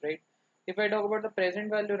akx, right? If I talk about the present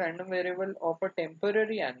value random variable of a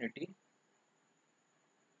temporary annuity,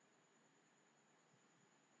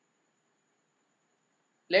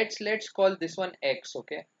 let's call this one x,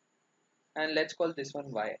 okay, and let's call this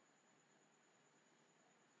one y.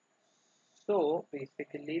 So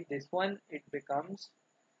basically this one, it becomes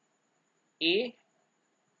a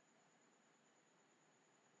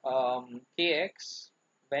kx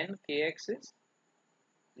when kx is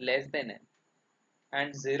less than n,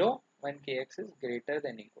 and 0 when kx is greater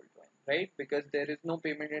than equal to n, right? Because there is no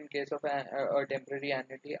payment in case of a temporary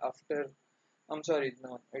annuity after, I'm sorry,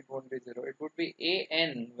 no, it won't be 0. It would be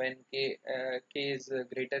an when k is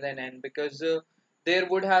greater than n, because there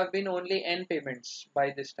would have been only n payments by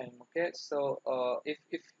this time, okay? So if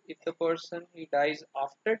the person, he dies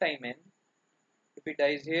after time n, if he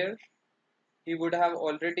dies here, he would have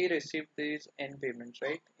already received these n payments,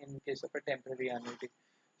 right, in case of a temporary annuity.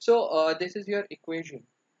 So this is your equation,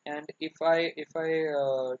 and if I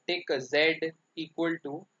take a z equal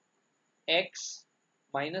to x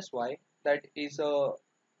minus y, that is a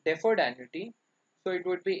deferred annuity. So it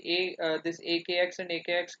would be this akx and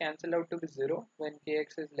akx cancel out to be 0 when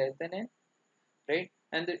kx is less than n, right?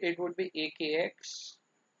 And it would be akx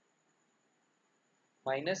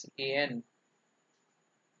minus an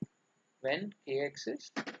when kx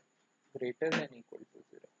is greater than equal to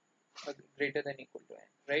 0, greater than equal to n,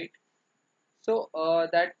 right? So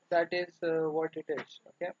that is what it is,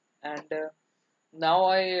 okay? And now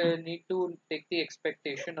I need to take the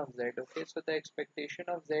expectation of z, okay? So the expectation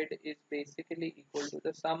of z is basically equal to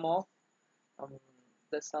um,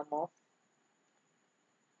 the sum of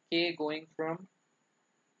k going from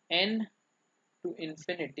n to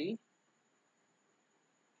infinity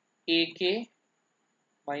ak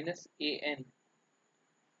minus an,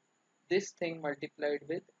 this thing multiplied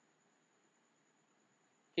with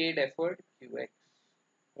k deferred qx,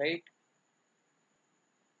 right?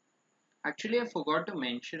 Actually, I forgot to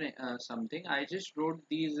mention something. I just wrote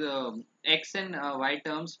these x and y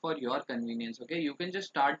terms for your convenience. Okay, you can just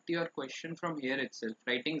start your question from here itself,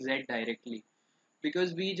 writing z directly,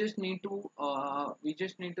 because we just need to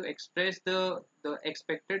express the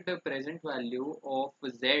expected the present value of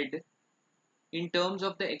z in terms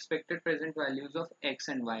of the expected present values of x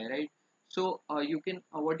and y, right? So you can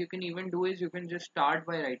what you can even do is you can just start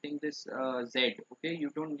by writing this z. Okay,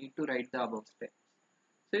 you don't need to write the above step.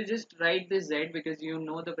 So you just write this z, because you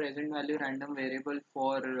know the present value random variable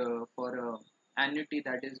for annuity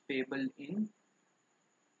that is payable in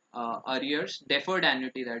arrears, deferred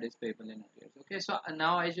annuity that is payable in arrears. Okay, so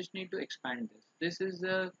now I just need to expand this. This is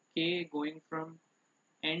k going from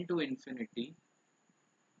n to infinity,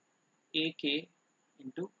 ak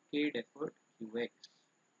into k deferred qx,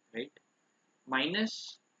 right?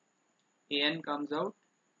 Minus an comes out,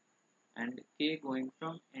 and k going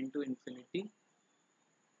from n to infinity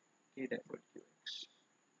K deferred QX.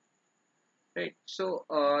 Right. So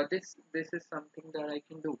this is something that I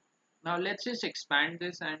can do. Now let's just expand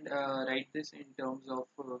this and write this in terms of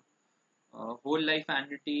whole life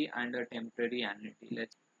annuity and a temporary annuity.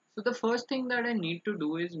 Let's. So the first thing that I need to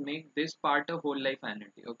do is make this part a whole life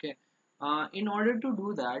annuity. Okay. In order to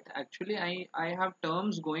do that, actually I have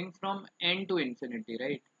terms going from n to infinity,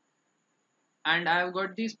 right? And I've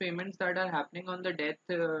got these payments that are happening on the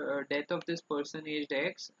death of this person aged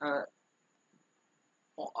X.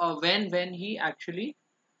 When he actually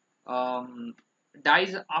um,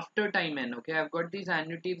 dies after time n. Okay, I've got these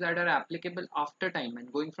annuities that are applicable after time n,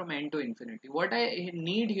 going from n to infinity. What I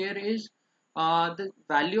need here is the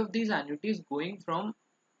value of these annuities going from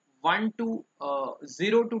 1 to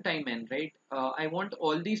 0 to time n, right? I want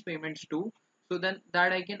all these payments too, so then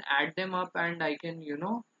that I can add them up and I can,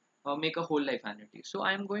 make a whole life annuity. So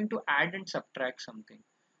I'm going to add and subtract something.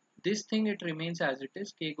 This thing, it remains as it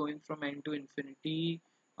is, k going from n to infinity,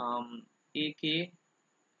 ak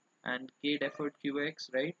and k deferred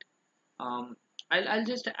qx, right? um, I'll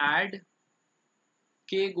just add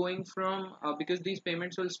k going from because these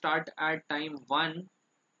payments will start at time 1,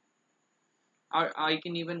 or I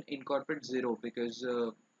can even incorporate 0 because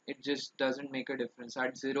it just doesn't make a difference.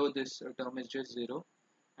 At 0 this term is just 0,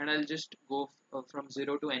 and I'll just go from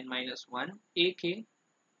 0 to n minus 1 ak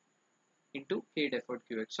into k deferred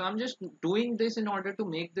qx. So I'm just doing this in order to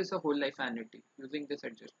make this a whole life annuity using this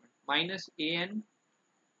adjustment. Minus an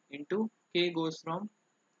into k goes from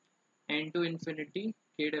n to infinity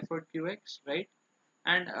k deferred qx, right?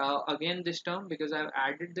 And again this term, because I've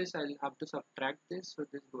added this, I'll have to subtract this. So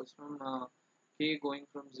this goes from k going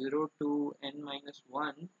from 0 to n minus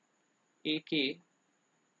 1 ak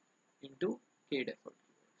into k deferred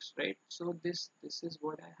qx, right? So this is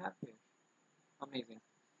what I have here. Amazing.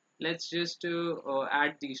 Let's just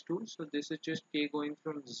add these two. So this is just k going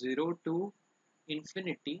from 0 to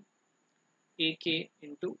infinity ak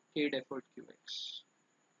into k deferred qx,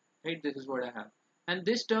 right? This is what I have. And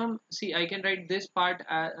this term, see, I can write this part,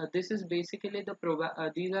 this is basically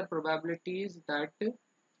these are probabilities that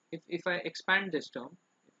if I expand this term,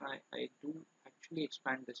 if I do actually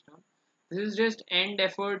expand this term, this is just n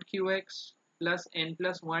deferred qx plus n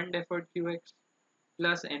plus 1 deferred qx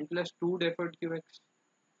plus n plus 2 deferred qx,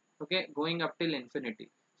 okay, going up till infinity.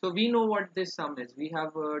 So we know what this sum is. We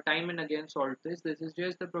have time and again solved this. This is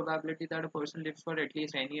just the probability that a person lives for at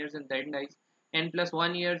least n years and then dies, n plus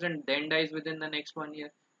 1 years and then dies within the next 1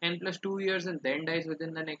 year, n plus 2 years and then dies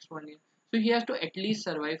within the next 1 year. So he has to at least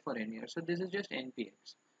survive for n years. So this is just npx.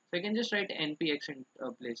 So I can just write npx in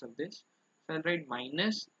place of this. So I'll write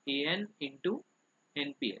minus an into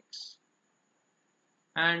npx,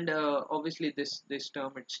 and obviously this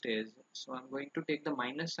term it stays. So I'm going to take the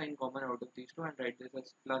minus sign common out of these two and write this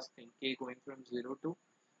as plus thing, k going from 0 to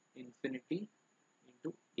infinity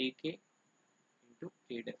into ak into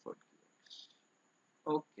k deferred qx.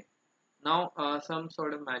 Okay, now some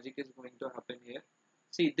sort of magic is going to happen here.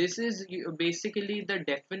 See, this is basically the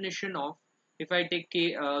definition of, if I take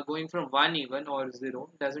k going from 1 even or 0,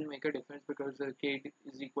 doesn't make a difference because k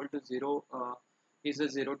is equal to 0 is a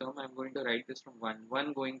 0 term. I'm going to write this from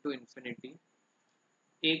 1 going to infinity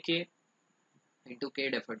ak into k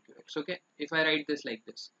deferred qx. Okay, if I write this like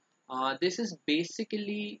this, this is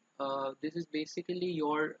basically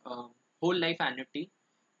your whole life annuity,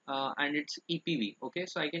 and it's EPV. Okay,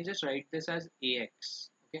 so I can just write this as AX.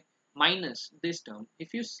 Okay, minus this term.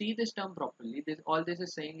 If you see this term properly, this all this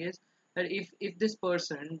is saying is that if this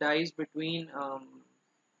person dies between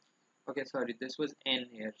okay, sorry, this was n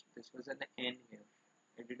here. This was an n here.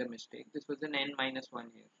 I did a mistake. This was an n minus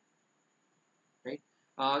 1 here, right?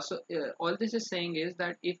 All this is saying is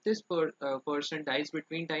that if this person dies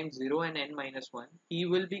between time 0 and n minus 1, he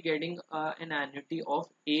will be getting an annuity of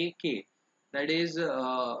AK. That is,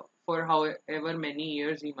 for however many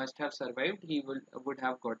years he must have survived, he would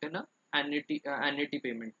have gotten a annuity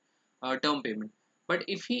payment, term payment. But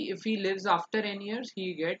if he lives after n years,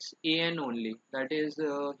 he gets an only. That is,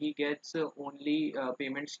 he gets only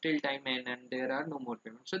payments till time n, and there are no more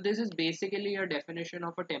payments. So this is basically a definition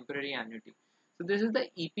of a temporary annuity. So this is the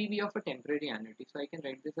EPV of a temporary annuity. So I can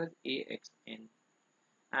write this as AXN,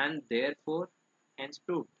 and therefore hence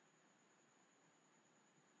proved.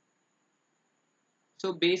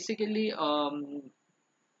 So basically,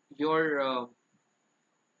 your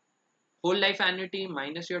whole life annuity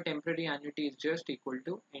minus your temporary annuity is just equal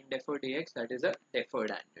to n deferred AX. That is a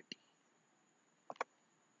deferred annuity.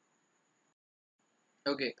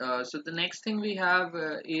 Okay, so the next thing we have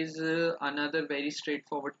is another very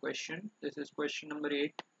straightforward question. This is question number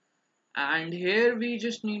 8. And here we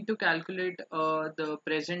just need to calculate the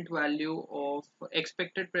present value of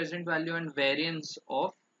expected present value and variance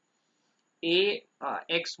of a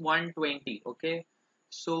x120. Okay,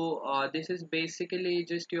 so this is basically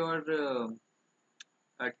just your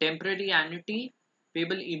temporary annuity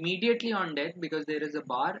payable immediately on death because there is a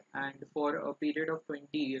bar and for a period of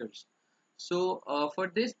 20 years. So for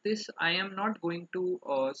this I am not going to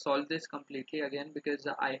solve this completely again because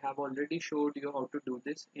I have already showed you how to do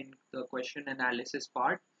this in the question analysis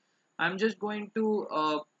part. I'm just going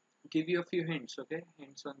to give you a few hints, okay,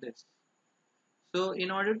 hints on this. So in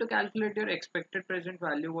order to calculate your expected present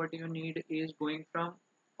value, what you need is going from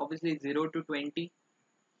obviously 0 to 20,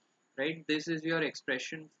 right? This is your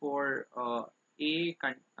expression for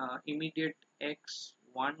immediate x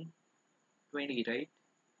 120, right?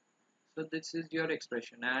 So this is your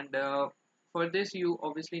expression, and for this you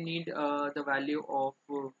obviously need the value of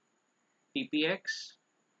tpx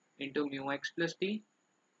into mu x plus t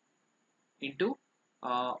into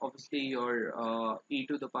obviously your e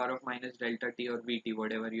to the power of minus delta t or vt,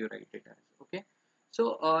 whatever you write it as. Okay,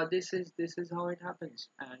 so this is how it happens,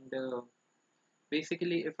 and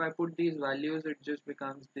basically if I put these values, it just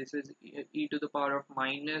becomes this is e to the power of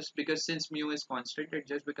minus, because since mu is constant, it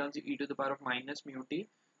just becomes e to the power of minus mu t,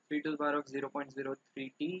 e to the power of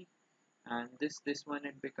 0.03 t, and this one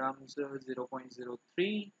it becomes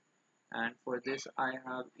 0.03, and for this I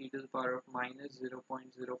have e to the power of minus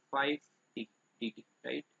 0.05 t dt,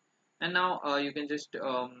 right? And now you can just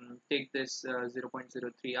take this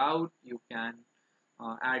 0.03 out, you can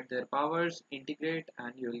add their powers, integrate,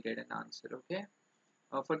 and you will get an answer. Okay,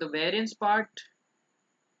 for the variance part,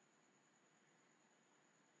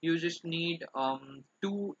 you just need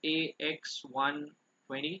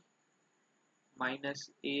 2ax120 minus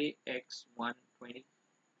ax120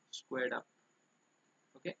 squared up.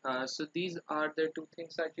 Okay, so these are the two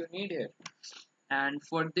things that you need here. And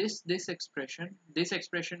for this expression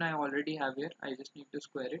I already have here, I just need to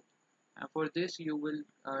square it. And for this you will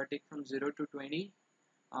take from 0 to 20.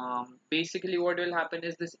 Basically what will happen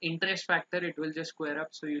is this interest factor, it will just square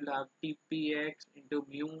up, so you'll have tpx into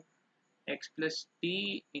mu x plus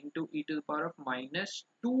t into e to the power of minus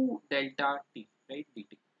 2 delta t, right,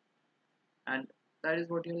 dt. And that is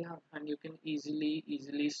what you'll have, and you can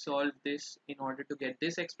easily solve this in order to get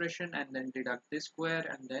this expression and then deduct this square,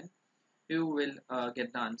 and then you will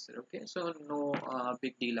get the answer. Okay, so no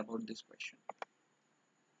big deal about this question.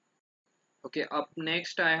 Okay, up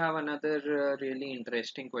next I have another really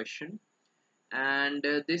interesting question, and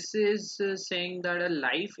this is saying that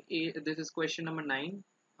this is question number 9.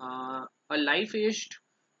 A life aged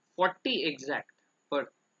 40 exact per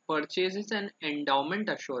purchases an endowment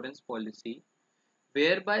assurance policy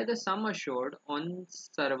whereby the sum assured on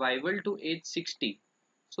survival to age 60.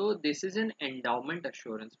 So this is an endowment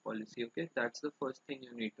assurance policy. Okay, that's the first thing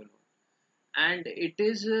you need to know, and it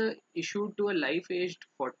is issued to a life aged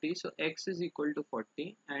 40, so x is equal to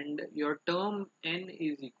 40 and your term n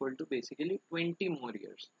is equal to basically 20 more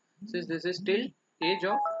years, since this is still age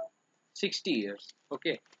of 60 years.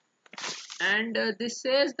 Okay, and this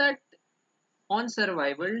says that on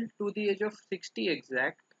survival to the age of 60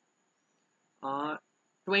 exact, uh,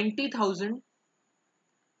 20,000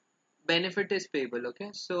 benefit is payable.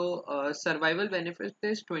 Okay, so survival benefit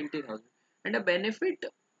is 20,000, and a benefit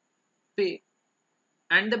pay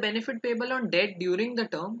and the benefit payable on death during the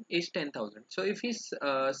term is 10,000. So if he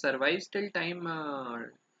survives till time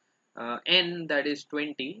n, that is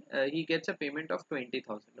 20, he gets a payment of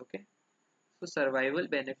 20,000. Okay, so survival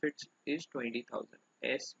benefits is 20,000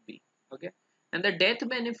 SB. Okay, and the death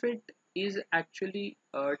benefit is actually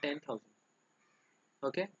 10,000.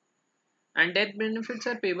 Okay, and death benefits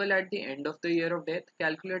are payable at the end of the year of death.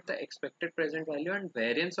 Calculate the expected present value and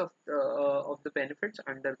variance of the benefits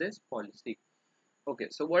under this policy. Okay,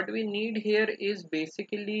 so what we need here is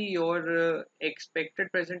basically your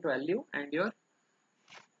expected present value and your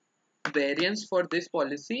variance for this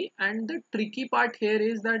policy, and the tricky part here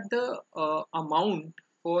is that the amount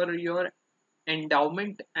for your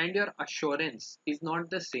endowment and your assurance is not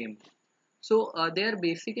the same. So they are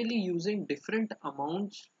basically using different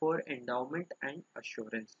amounts for endowment and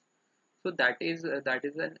assurance. So that is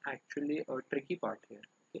an actually a tricky part here.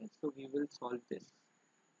 Okay, so we will solve this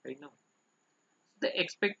right now. The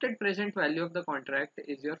expected present value of the contract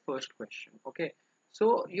is your first question. Okay,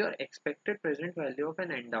 so your expected present value of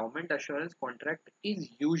an endowment assurance contract is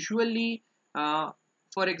usually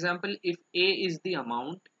for example, if a is the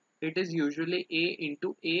amount, it is usually a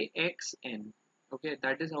into axn. Okay,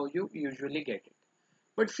 that is how you usually get it.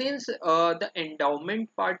 But since the endowment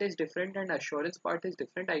part is different and assurance part is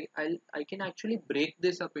different, I can actually break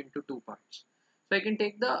this up into two parts. So I can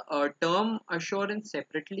take the term assurance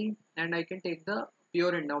separately, and I can take the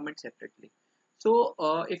pure endowment separately. So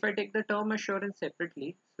if I take the term assurance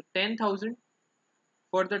separately, so 10,000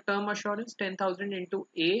 for the term assurance, 10,000 into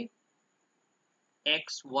A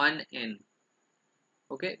X1N.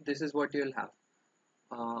 Okay, this is what you'll have.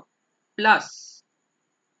 Plus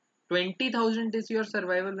 20,000 is your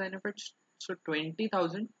survival benefits. So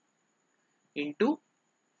 20,000 into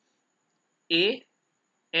A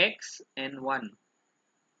X and 1.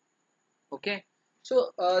 Okay,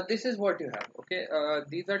 so this is what you have. Okay,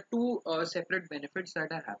 these are two separate benefits that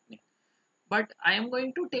are happening. But I am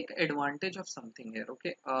going to take advantage of something here.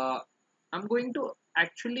 Okay, I'm going to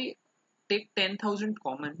actually take 10,000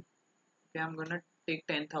 common. Okay, I'm gonna take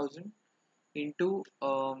 10,000 into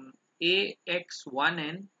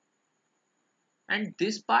AX1N, and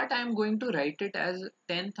this part I am going to write it as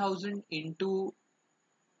 10,000 into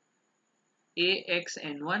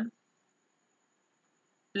AXN1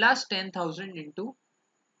 plus 10,000 into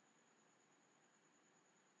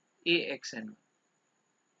AXN1.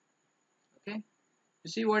 Okay, you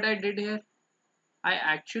see what I did here? I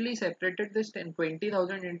actually separated this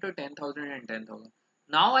 20,000 into 10,000 and 10,000.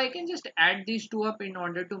 Now I can just add these two up in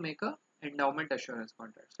order to make a endowment assurance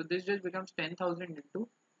contract. So this just becomes 10,000 into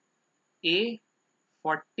A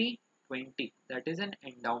 4020. That is an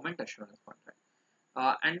endowment assurance contract.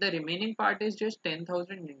 And the remaining part is just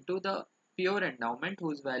 10,000 into the pure endowment,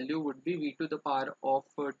 whose value would be V to the power of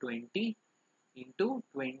 20 into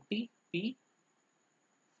 20p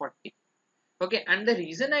 40. Okay, and the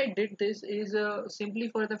reason I did this is simply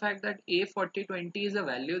for the fact that A4020 is a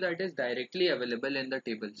value that is directly available in the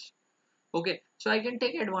tables. Okay, so I can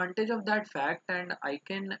take advantage of that fact, and I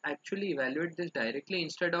can actually evaluate this directly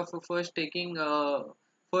instead of first using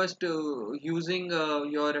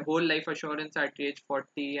your whole life assurance at age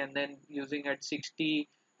 40 and then using at 60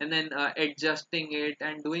 and then adjusting it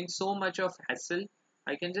and doing so much of hassle.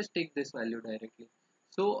 I can just take this value directly.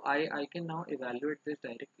 So I can now evaluate this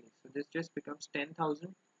directly. So this just becomes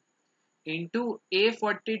 10,000 into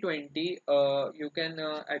A4020. You can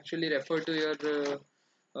actually refer to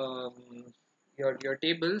your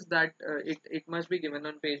tables that it must be given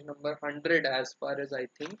on page number 100. As far as I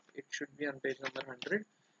think it should be on page number 100.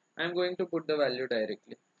 I'm going to put the value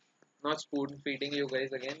directly, not spoon feeding you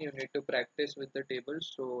guys again. You need to practice with the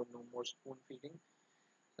tables, so no more spoon feeding.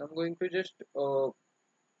 I'm going to just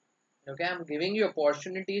okay, I'm giving you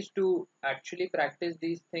opportunities to actually practice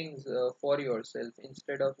these things for yourself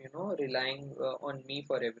instead of relying on me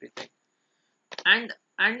for everything. And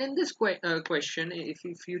in this question, if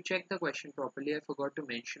you check the question properly, I forgot to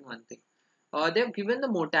mention one thing. They've given the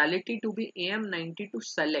modality to be AM92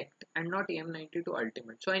 select and not AM92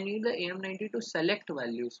 ultimate. So I need the AM92 select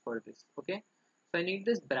values for this. Okay, so I need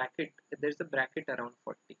this bracket. There's a bracket around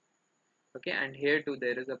 40. Okay, and here too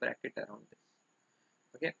there is a bracket around this.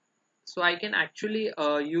 Okay, so I can actually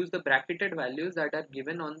use the bracketed values that are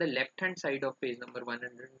given on the left hand side of page number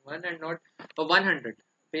 101 and not 100,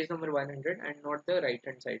 page number 100, and not the right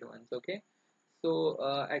hand side ones. Okay, so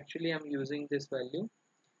actually I'm using this value,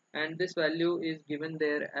 and this value is given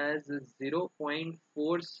there as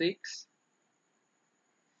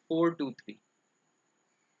 0.46423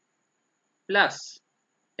 plus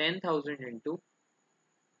 10,000 into,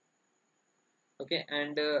 okay,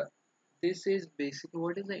 and this is basically,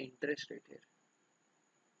 what is the interest rate here?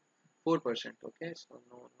 4%. Okay, so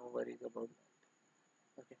no worries about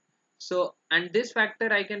that. Okay, so and this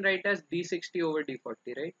factor I can write as D60 over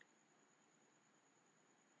D40, right,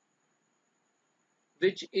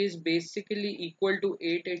 which is basically equal to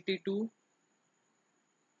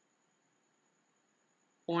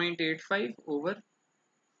 882.85 over,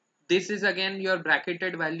 this is again your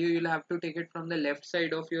bracketed value. You'll have to take it from the left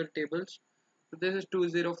side of your tables. So this is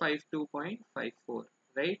 2052.54,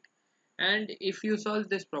 right? And if you solve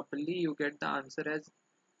this properly, you get the answer as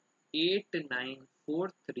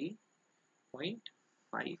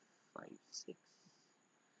 8943.556.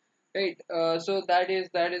 Right. So that is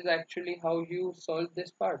actually how you solve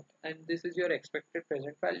this part, and this is your expected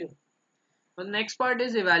present value. The next part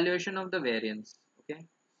is evaluation of the variance. Okay.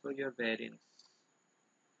 So your variance.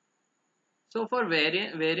 So for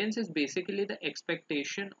variance is basically the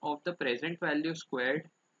expectation of the present value squared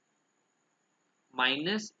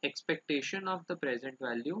minus expectation of the present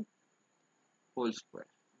value whole square.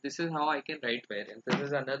 This is how I can write variance. This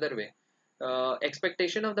is another way.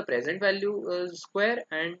 Expectation of the present value square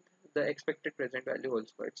and the expected present value whole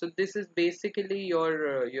square. So this is basically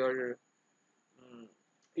your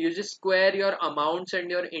you just square your amounts and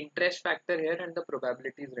your interest factor here, and the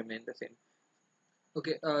probabilities remain the same.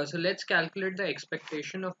 Okay, so let's calculate the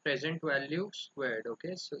expectation of present value squared.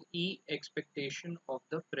 Okay, so E expectation of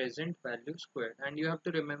the present value squared, and you have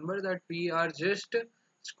to remember that we are just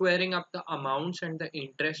squaring up the amounts and the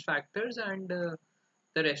interest factors, and the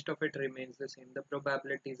rest of it remains the same. The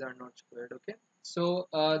probabilities are not squared. Okay, so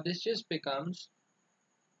this just becomes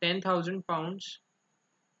 10,000 pounds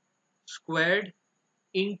squared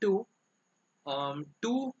into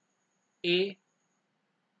 2A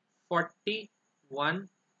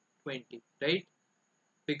 4120, right?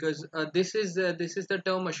 Because this is the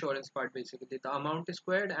term assurance part. Basically the amount is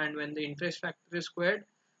squared, and when the interest factor is squared,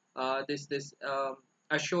 this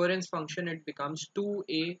assurance function, it becomes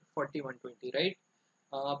 2A 4120, right?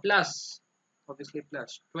 Plus, obviously,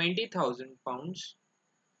 plus 20,000 pounds.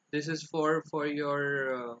 This is for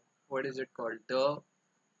your what is it called, the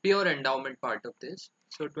pure endowment part of this.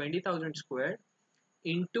 So 20,000 squared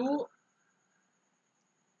into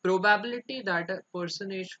probability that a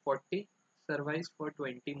person age 40 survives for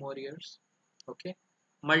 20 more years, okay,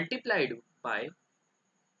 multiplied by,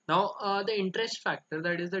 now the interest factor,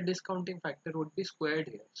 that is the discounting factor, would be squared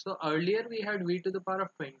here. So earlier we had v to the power of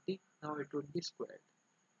 20, now it would be squared.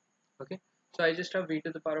 Okay, so I just have v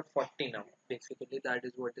to the power of 40 now. Basically that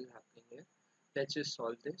is what is happening here. Let's just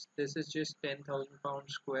solve this. This is just 10,000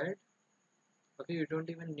 pounds squared. Okay, you don't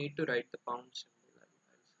even need to write the pound symbol. I'll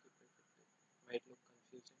skip it. It might look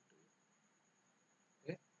confusing to you.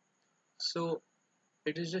 Okay, so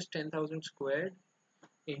it is just 10,000 squared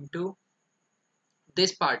into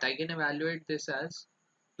this part. I can evaluate this as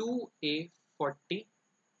 2A40,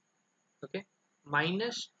 okay,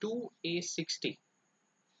 minus 2A60.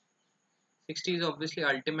 60 is obviously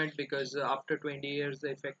ultimate because after 20 years the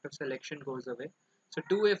effect of selection goes away. So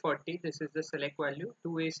 2A40, this is the select value.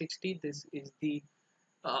 2A60, this is the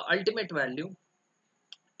ultimate value,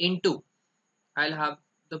 into, I'll have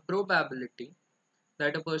the probability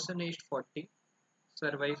that a person aged 40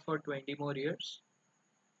 survives for 20 more years,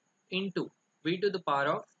 into v to the power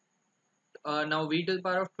of, now v to the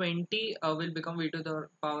power of 20 will become v to the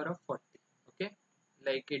power of 40, okay,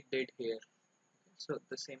 like it did here. So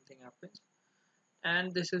the same thing happens,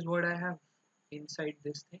 and this is what I have inside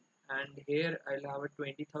this thing. And here I'll have a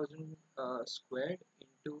 20,000 squared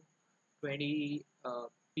into 20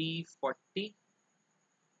 p40,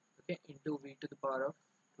 okay, into v to the power of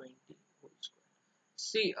 20 whole square.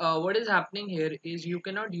 See, what is happening here is you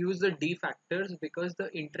cannot use the d factors because the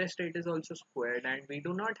interest rate is also squared, and we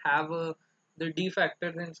do not have the d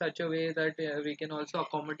factors in such a way that we can also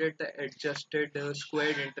accommodate the adjusted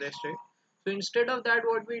squared interest rate. So instead of that,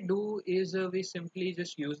 what we do is we simply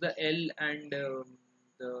just use the L and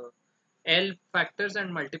the L factors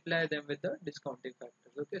and multiply them with the discounting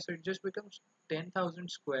factors. Okay, so it just becomes 10,000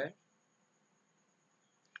 square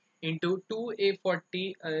into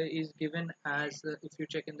 2A40 is given as, if you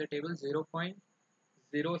check in the table,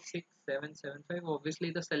 0.06775,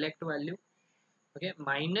 obviously the select value, okay,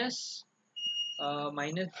 minus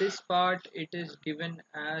minus this part, it is given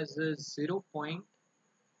as 0 point,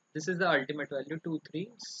 this is the ultimate value,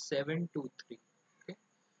 23723, okay.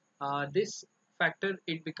 This factor,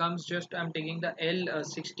 it becomes just, I'm taking the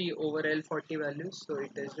L60 over L40 values, so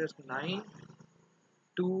it is just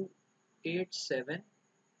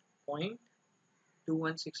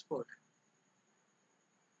 9287.2164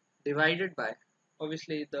 divided by,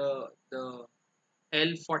 obviously, the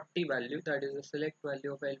L40 value, that is the select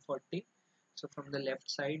value of L40. So from the left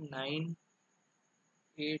side,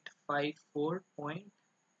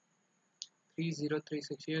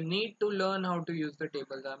 9854.3036. You need to learn how to use the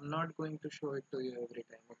tables. I'm not going to show it to you every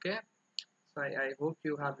time, okay? So I hope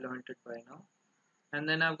you have learned it by now. And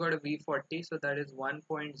then I've got a V40, so that is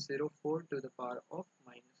 1.04 to the power of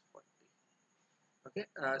minus 40. Okay,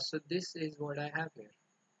 so this is what I have here.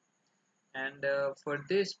 And for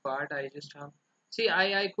this part, I just have, see,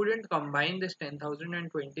 I couldn't combine this 10,000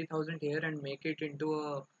 and 20,000 here and make it into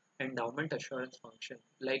a endowment assurance function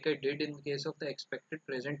like I did in the case of the expected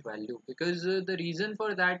present value, because the reason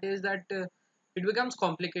for that is that it becomes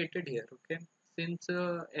complicated here, okay, since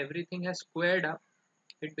everything has squared up,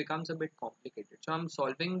 it becomes a bit complicated. So I'm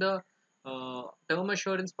solving the term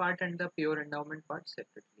assurance part and the pure endowment part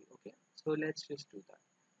separately, okay. So let's just do that.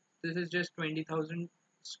 This is just 20,000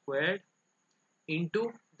 squared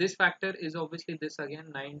into, this factor is obviously this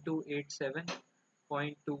again,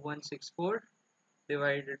 9287.2164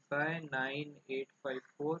 divided by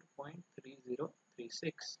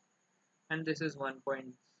 9854.3036, and this is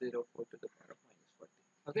 1.04 to the power of minus 40.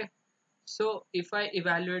 Okay, so if I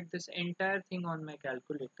evaluate this entire thing on my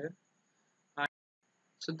calculator,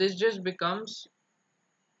 so this just becomes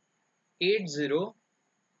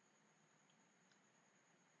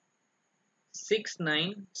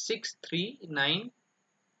 69639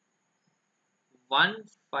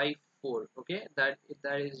 154. Okay, that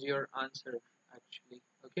is your answer actually.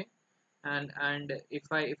 Okay, and if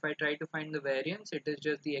I try to find the variance, it is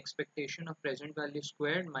just the expectation of present value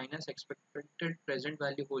squared minus expected present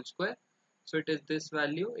value whole square. So it is this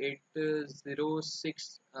value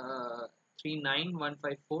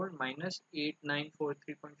 8039154 minus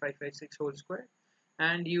 8943.556 whole square,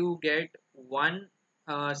 and you get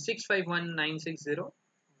 1651960,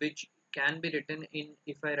 which can be written in,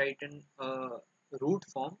 if I write in root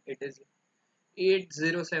form, it is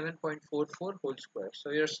 807.44 whole square. So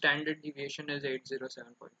your standard deviation is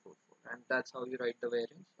 807.44, and that's how you write the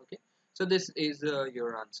variance. Okay, so this is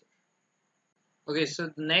your answer. Okay, so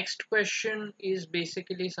the next question is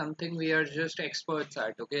basically something we are just experts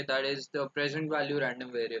at. Okay, that is the present value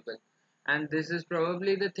random variable, and this is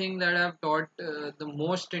probably the thing that I've taught the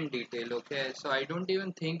most in detail. Okay, so I don't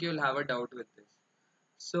even think you'll have a doubt with this.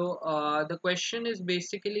 So the question is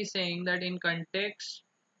basically saying that in context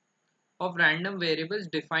of random variables,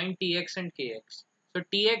 define tx and kx. So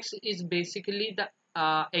tx is basically the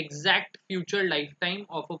exact future lifetime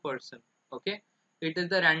of a person. Okay, it is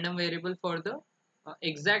the random variable for the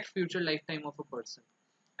exact future lifetime of a person,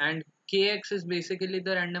 and kx is basically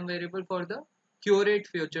the random variable for the current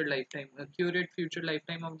future lifetime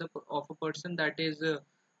of a person, that is the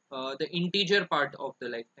integer part of the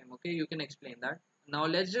lifetime. Okay, you can explain that. Now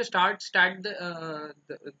let's just start the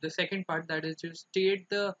second part, that is just state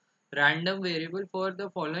the random variable for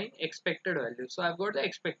the following expected values. So I've got the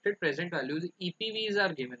expected present values, EPVs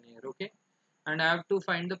are given here. Okay, and I have to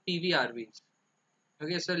find the PVRVs.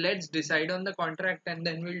 Okay, so let's decide on the contract and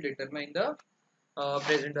then we'll determine the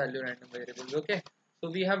present value random variables. Okay, so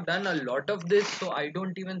we have done a lot of this, so I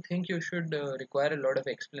don't even think you should require a lot of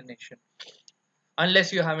explanation,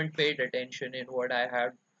 unless you haven't paid attention in what I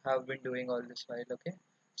have been doing all this while. Okay,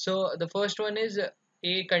 so the first one is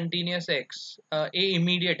a continuous x, a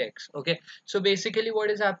immediate x. Okay, so basically what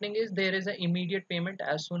is happening is there is an immediate payment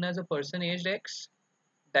as soon as a person aged x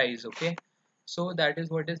dies. Okay, so that is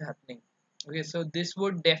what is happening. Okay, so this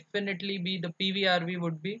would definitely be the PVRV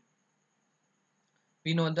would be,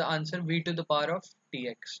 we know the answer, v to the power of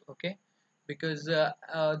tx. Okay, because the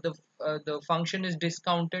function is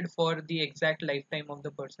discounted for the exact lifetime of the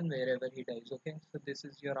person wherever he dies. Okay, so this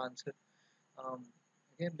is your answer.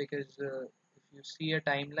 Okay, because if you see a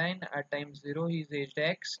timeline, at time 0 he's aged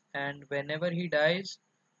x, and whenever he dies,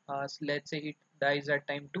 let's say he dies at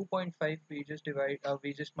time 2.5, we just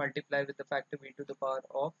multiply with the factor v to the power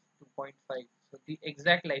of 2.5, so the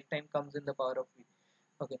exact lifetime comes in the power of v.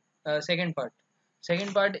 Okay, second part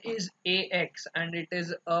is ax, and it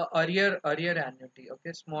is a arrear annuity.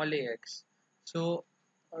 Okay, small ax. So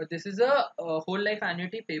this is a whole life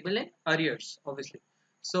annuity payable in arrears, obviously.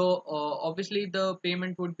 So obviously the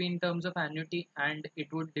payment would be in terms of annuity, and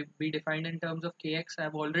it would be defined in terms of kx. I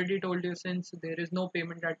have already told you, since there is no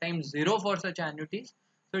payment at time 0 for such annuities,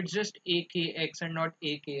 so it's just akx and not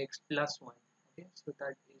akx plus 1. Okay, so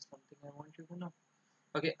that is something I want you to know.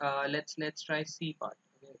 Okay, let's try C part.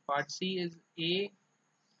 Okay, part C is A,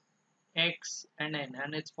 X, and N,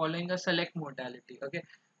 and it's following a select modality. Okay,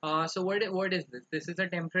 so what is this? This is a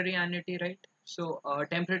temporary annuity, right? So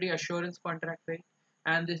temporary assurance contract, right?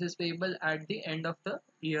 And this is payable at the end of the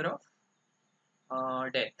year of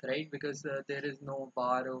death, right? Because there is no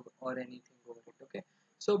bar or anything over it. Okay,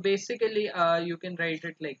 so basically you can write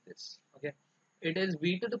it like this. Okay, it is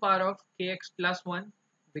v to the power of kx plus 1,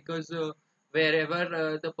 because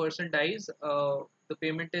wherever the person dies, the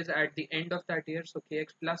payment is at the end of that year, so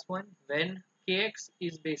kx plus 1, when kx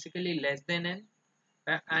is basically less than n,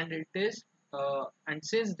 and it is and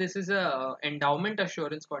since this is a endowment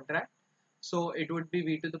assurance contract, so it would be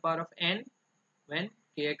v to the power of n when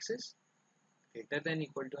kx is greater than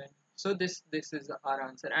equal to n. So this is our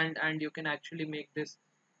answer, and you can actually make this,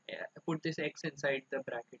 put this x inside the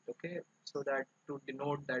bracket. Okay, so that to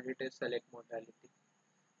denote that it is select modality,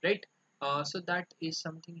 right? So that is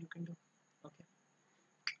something you can do. Okay,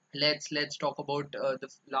 let's talk about the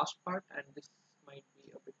last part, and this might be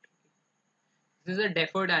a bit tricky. This is a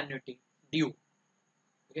deferred annuity due.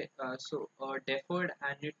 Okay, so deferred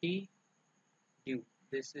annuity due,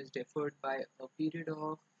 this is deferred by a period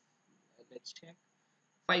of, let's check,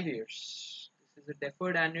 5 years. This is a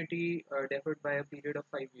deferred annuity, deferred by a period of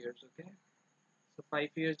 5 years. Okay, so 5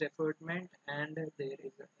 years deferment, and there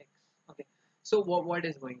is a x. Okay, so what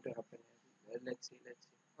is going to happen here? Let's see.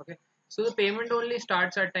 Okay, so the payment only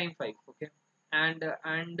starts at time 5. Okay, and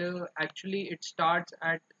actually it starts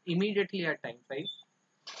at immediately at time 5.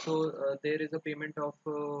 So there is a payment of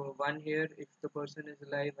 1 here if the person is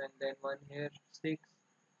alive, and then 1 here 6,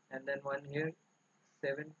 and then one here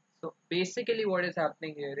 7. So basically what is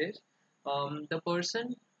happening here is the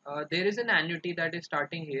person there is an annuity that is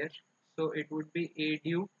starting here, so it would be a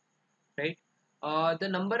due, right? The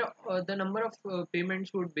number of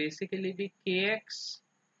payments would basically be kx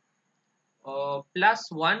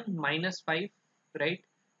plus 1 minus 5, right?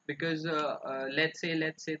 Because let's say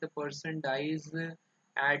the person dies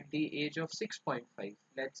at the age of 6.5.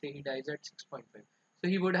 Let's say he dies at 6.5, so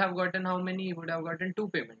he would have gotten how many? He would have gotten two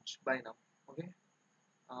payments by now. Okay,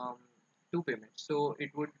 um, two payments, so it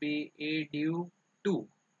would be a due 2,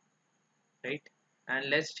 right? And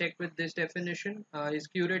let's check with this definition. His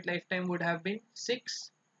curate lifetime would have been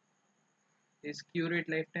 6. His curate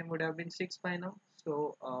lifetime would have been 6 by now.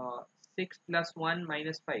 So 6 plus 1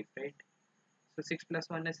 minus 5, right? So 6 plus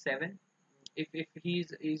 1 is 7. If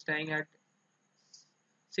he's dying at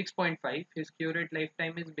 6.5, his curate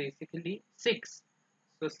lifetime is basically 6.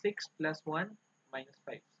 So 6 plus 1 minus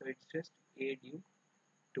 5. So it's just a due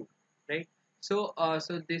 2, right? So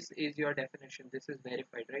so this is your definition. This is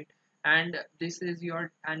verified, right? And this is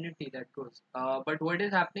your annuity that goes. But what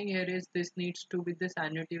is happening here is this needs to be this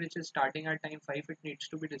annuity which is starting at time 5. It needs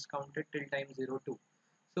to be discounted till time 02.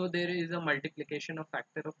 So there is a multiplication of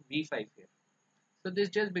factor of V5 here. So this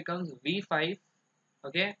just becomes V5.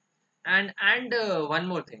 Okay, and one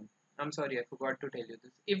more thing. I'm sorry, I forgot to tell you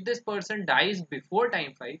this. If this person dies before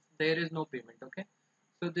time 5, there is no payment. Okay,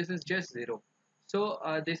 so this is just 0. So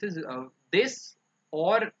this is this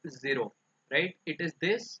or 0, right? It is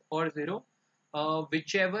this or 0,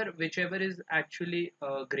 whichever is actually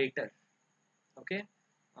greater. Okay,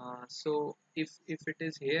 so if it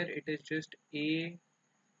is here, it is just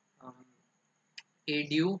um, a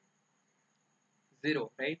due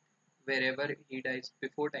 0, right? Wherever he dies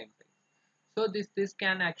before time 5. So this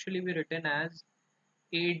can actually be written as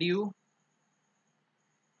a due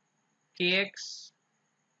kx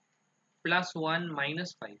plus 1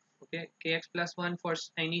 minus 5. Okay, kx plus 1 for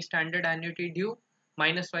any standard annuity due,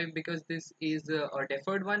 minus 5 because this is a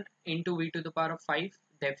deferred one, into v to the power of 5.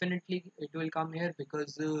 Definitely it will come here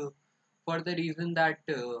because for the reason that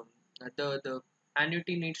the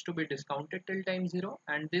annuity needs to be discounted till time 0,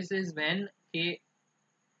 and this is when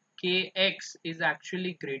kx is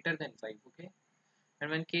actually greater than 5. Okay,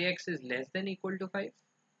 and when kx is less than equal to 5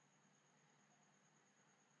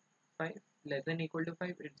 less than equal to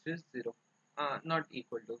 5, it's just 0. Not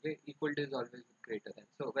equal to, okay, equal to is always greater than.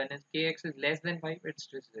 So when kx is less than 5, it's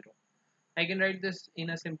just 0. I can write this in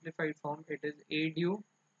a simplified form. It is a due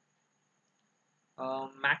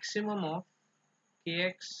maximum of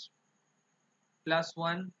kx plus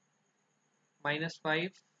 1 minus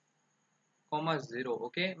 5 comma 0.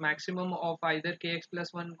 Okay, maximum of either kx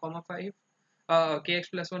plus 1 comma 5, kx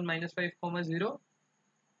plus 1 minus 5 comma 0.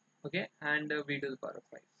 Okay, and v to the power of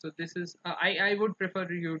 5. So this is I would prefer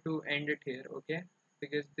you to end it here. Okay,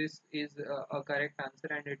 because this is a correct answer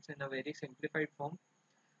and it's in a very simplified form.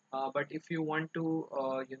 But if you want to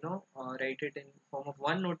write it in form of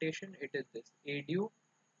one notation, it is this: a due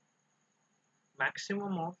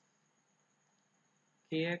maximum of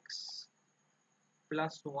kx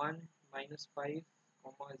plus 1 minus 5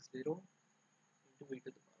 comma 0 into v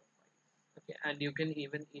to the power of 5. Okay, and you can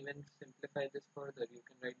even simplify this further. You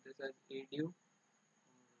can write this as a due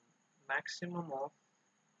maximum of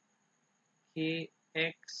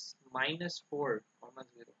kx minus 4 comma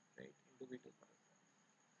 0, right, into v to the power of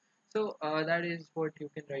 5. So that is what you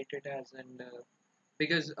can write it as, and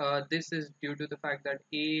because this is due to the fact that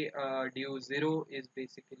a due 0 is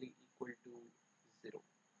basically equal to 0.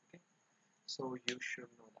 Okay, so you should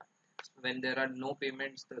know that. So when there are no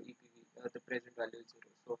payments, the EPV, the present value is 0.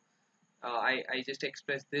 So I just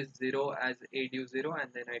expressed this 0 as a due 0,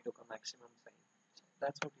 and then I took a maximum sign. So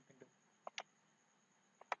that's what you can do.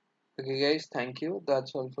 Okay guys, thank you.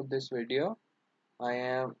 That's all for this video. I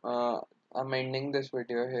am I'm ending this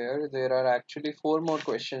video here. There are actually 4 more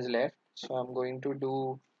questions left, so I'm going to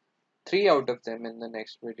do 3 out of them in the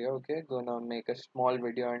next video. Okay, gonna make a small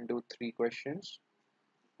video and do 3 questions.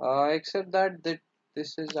 Except that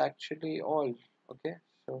this is actually all. Okay,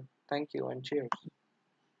 so thank you and cheers.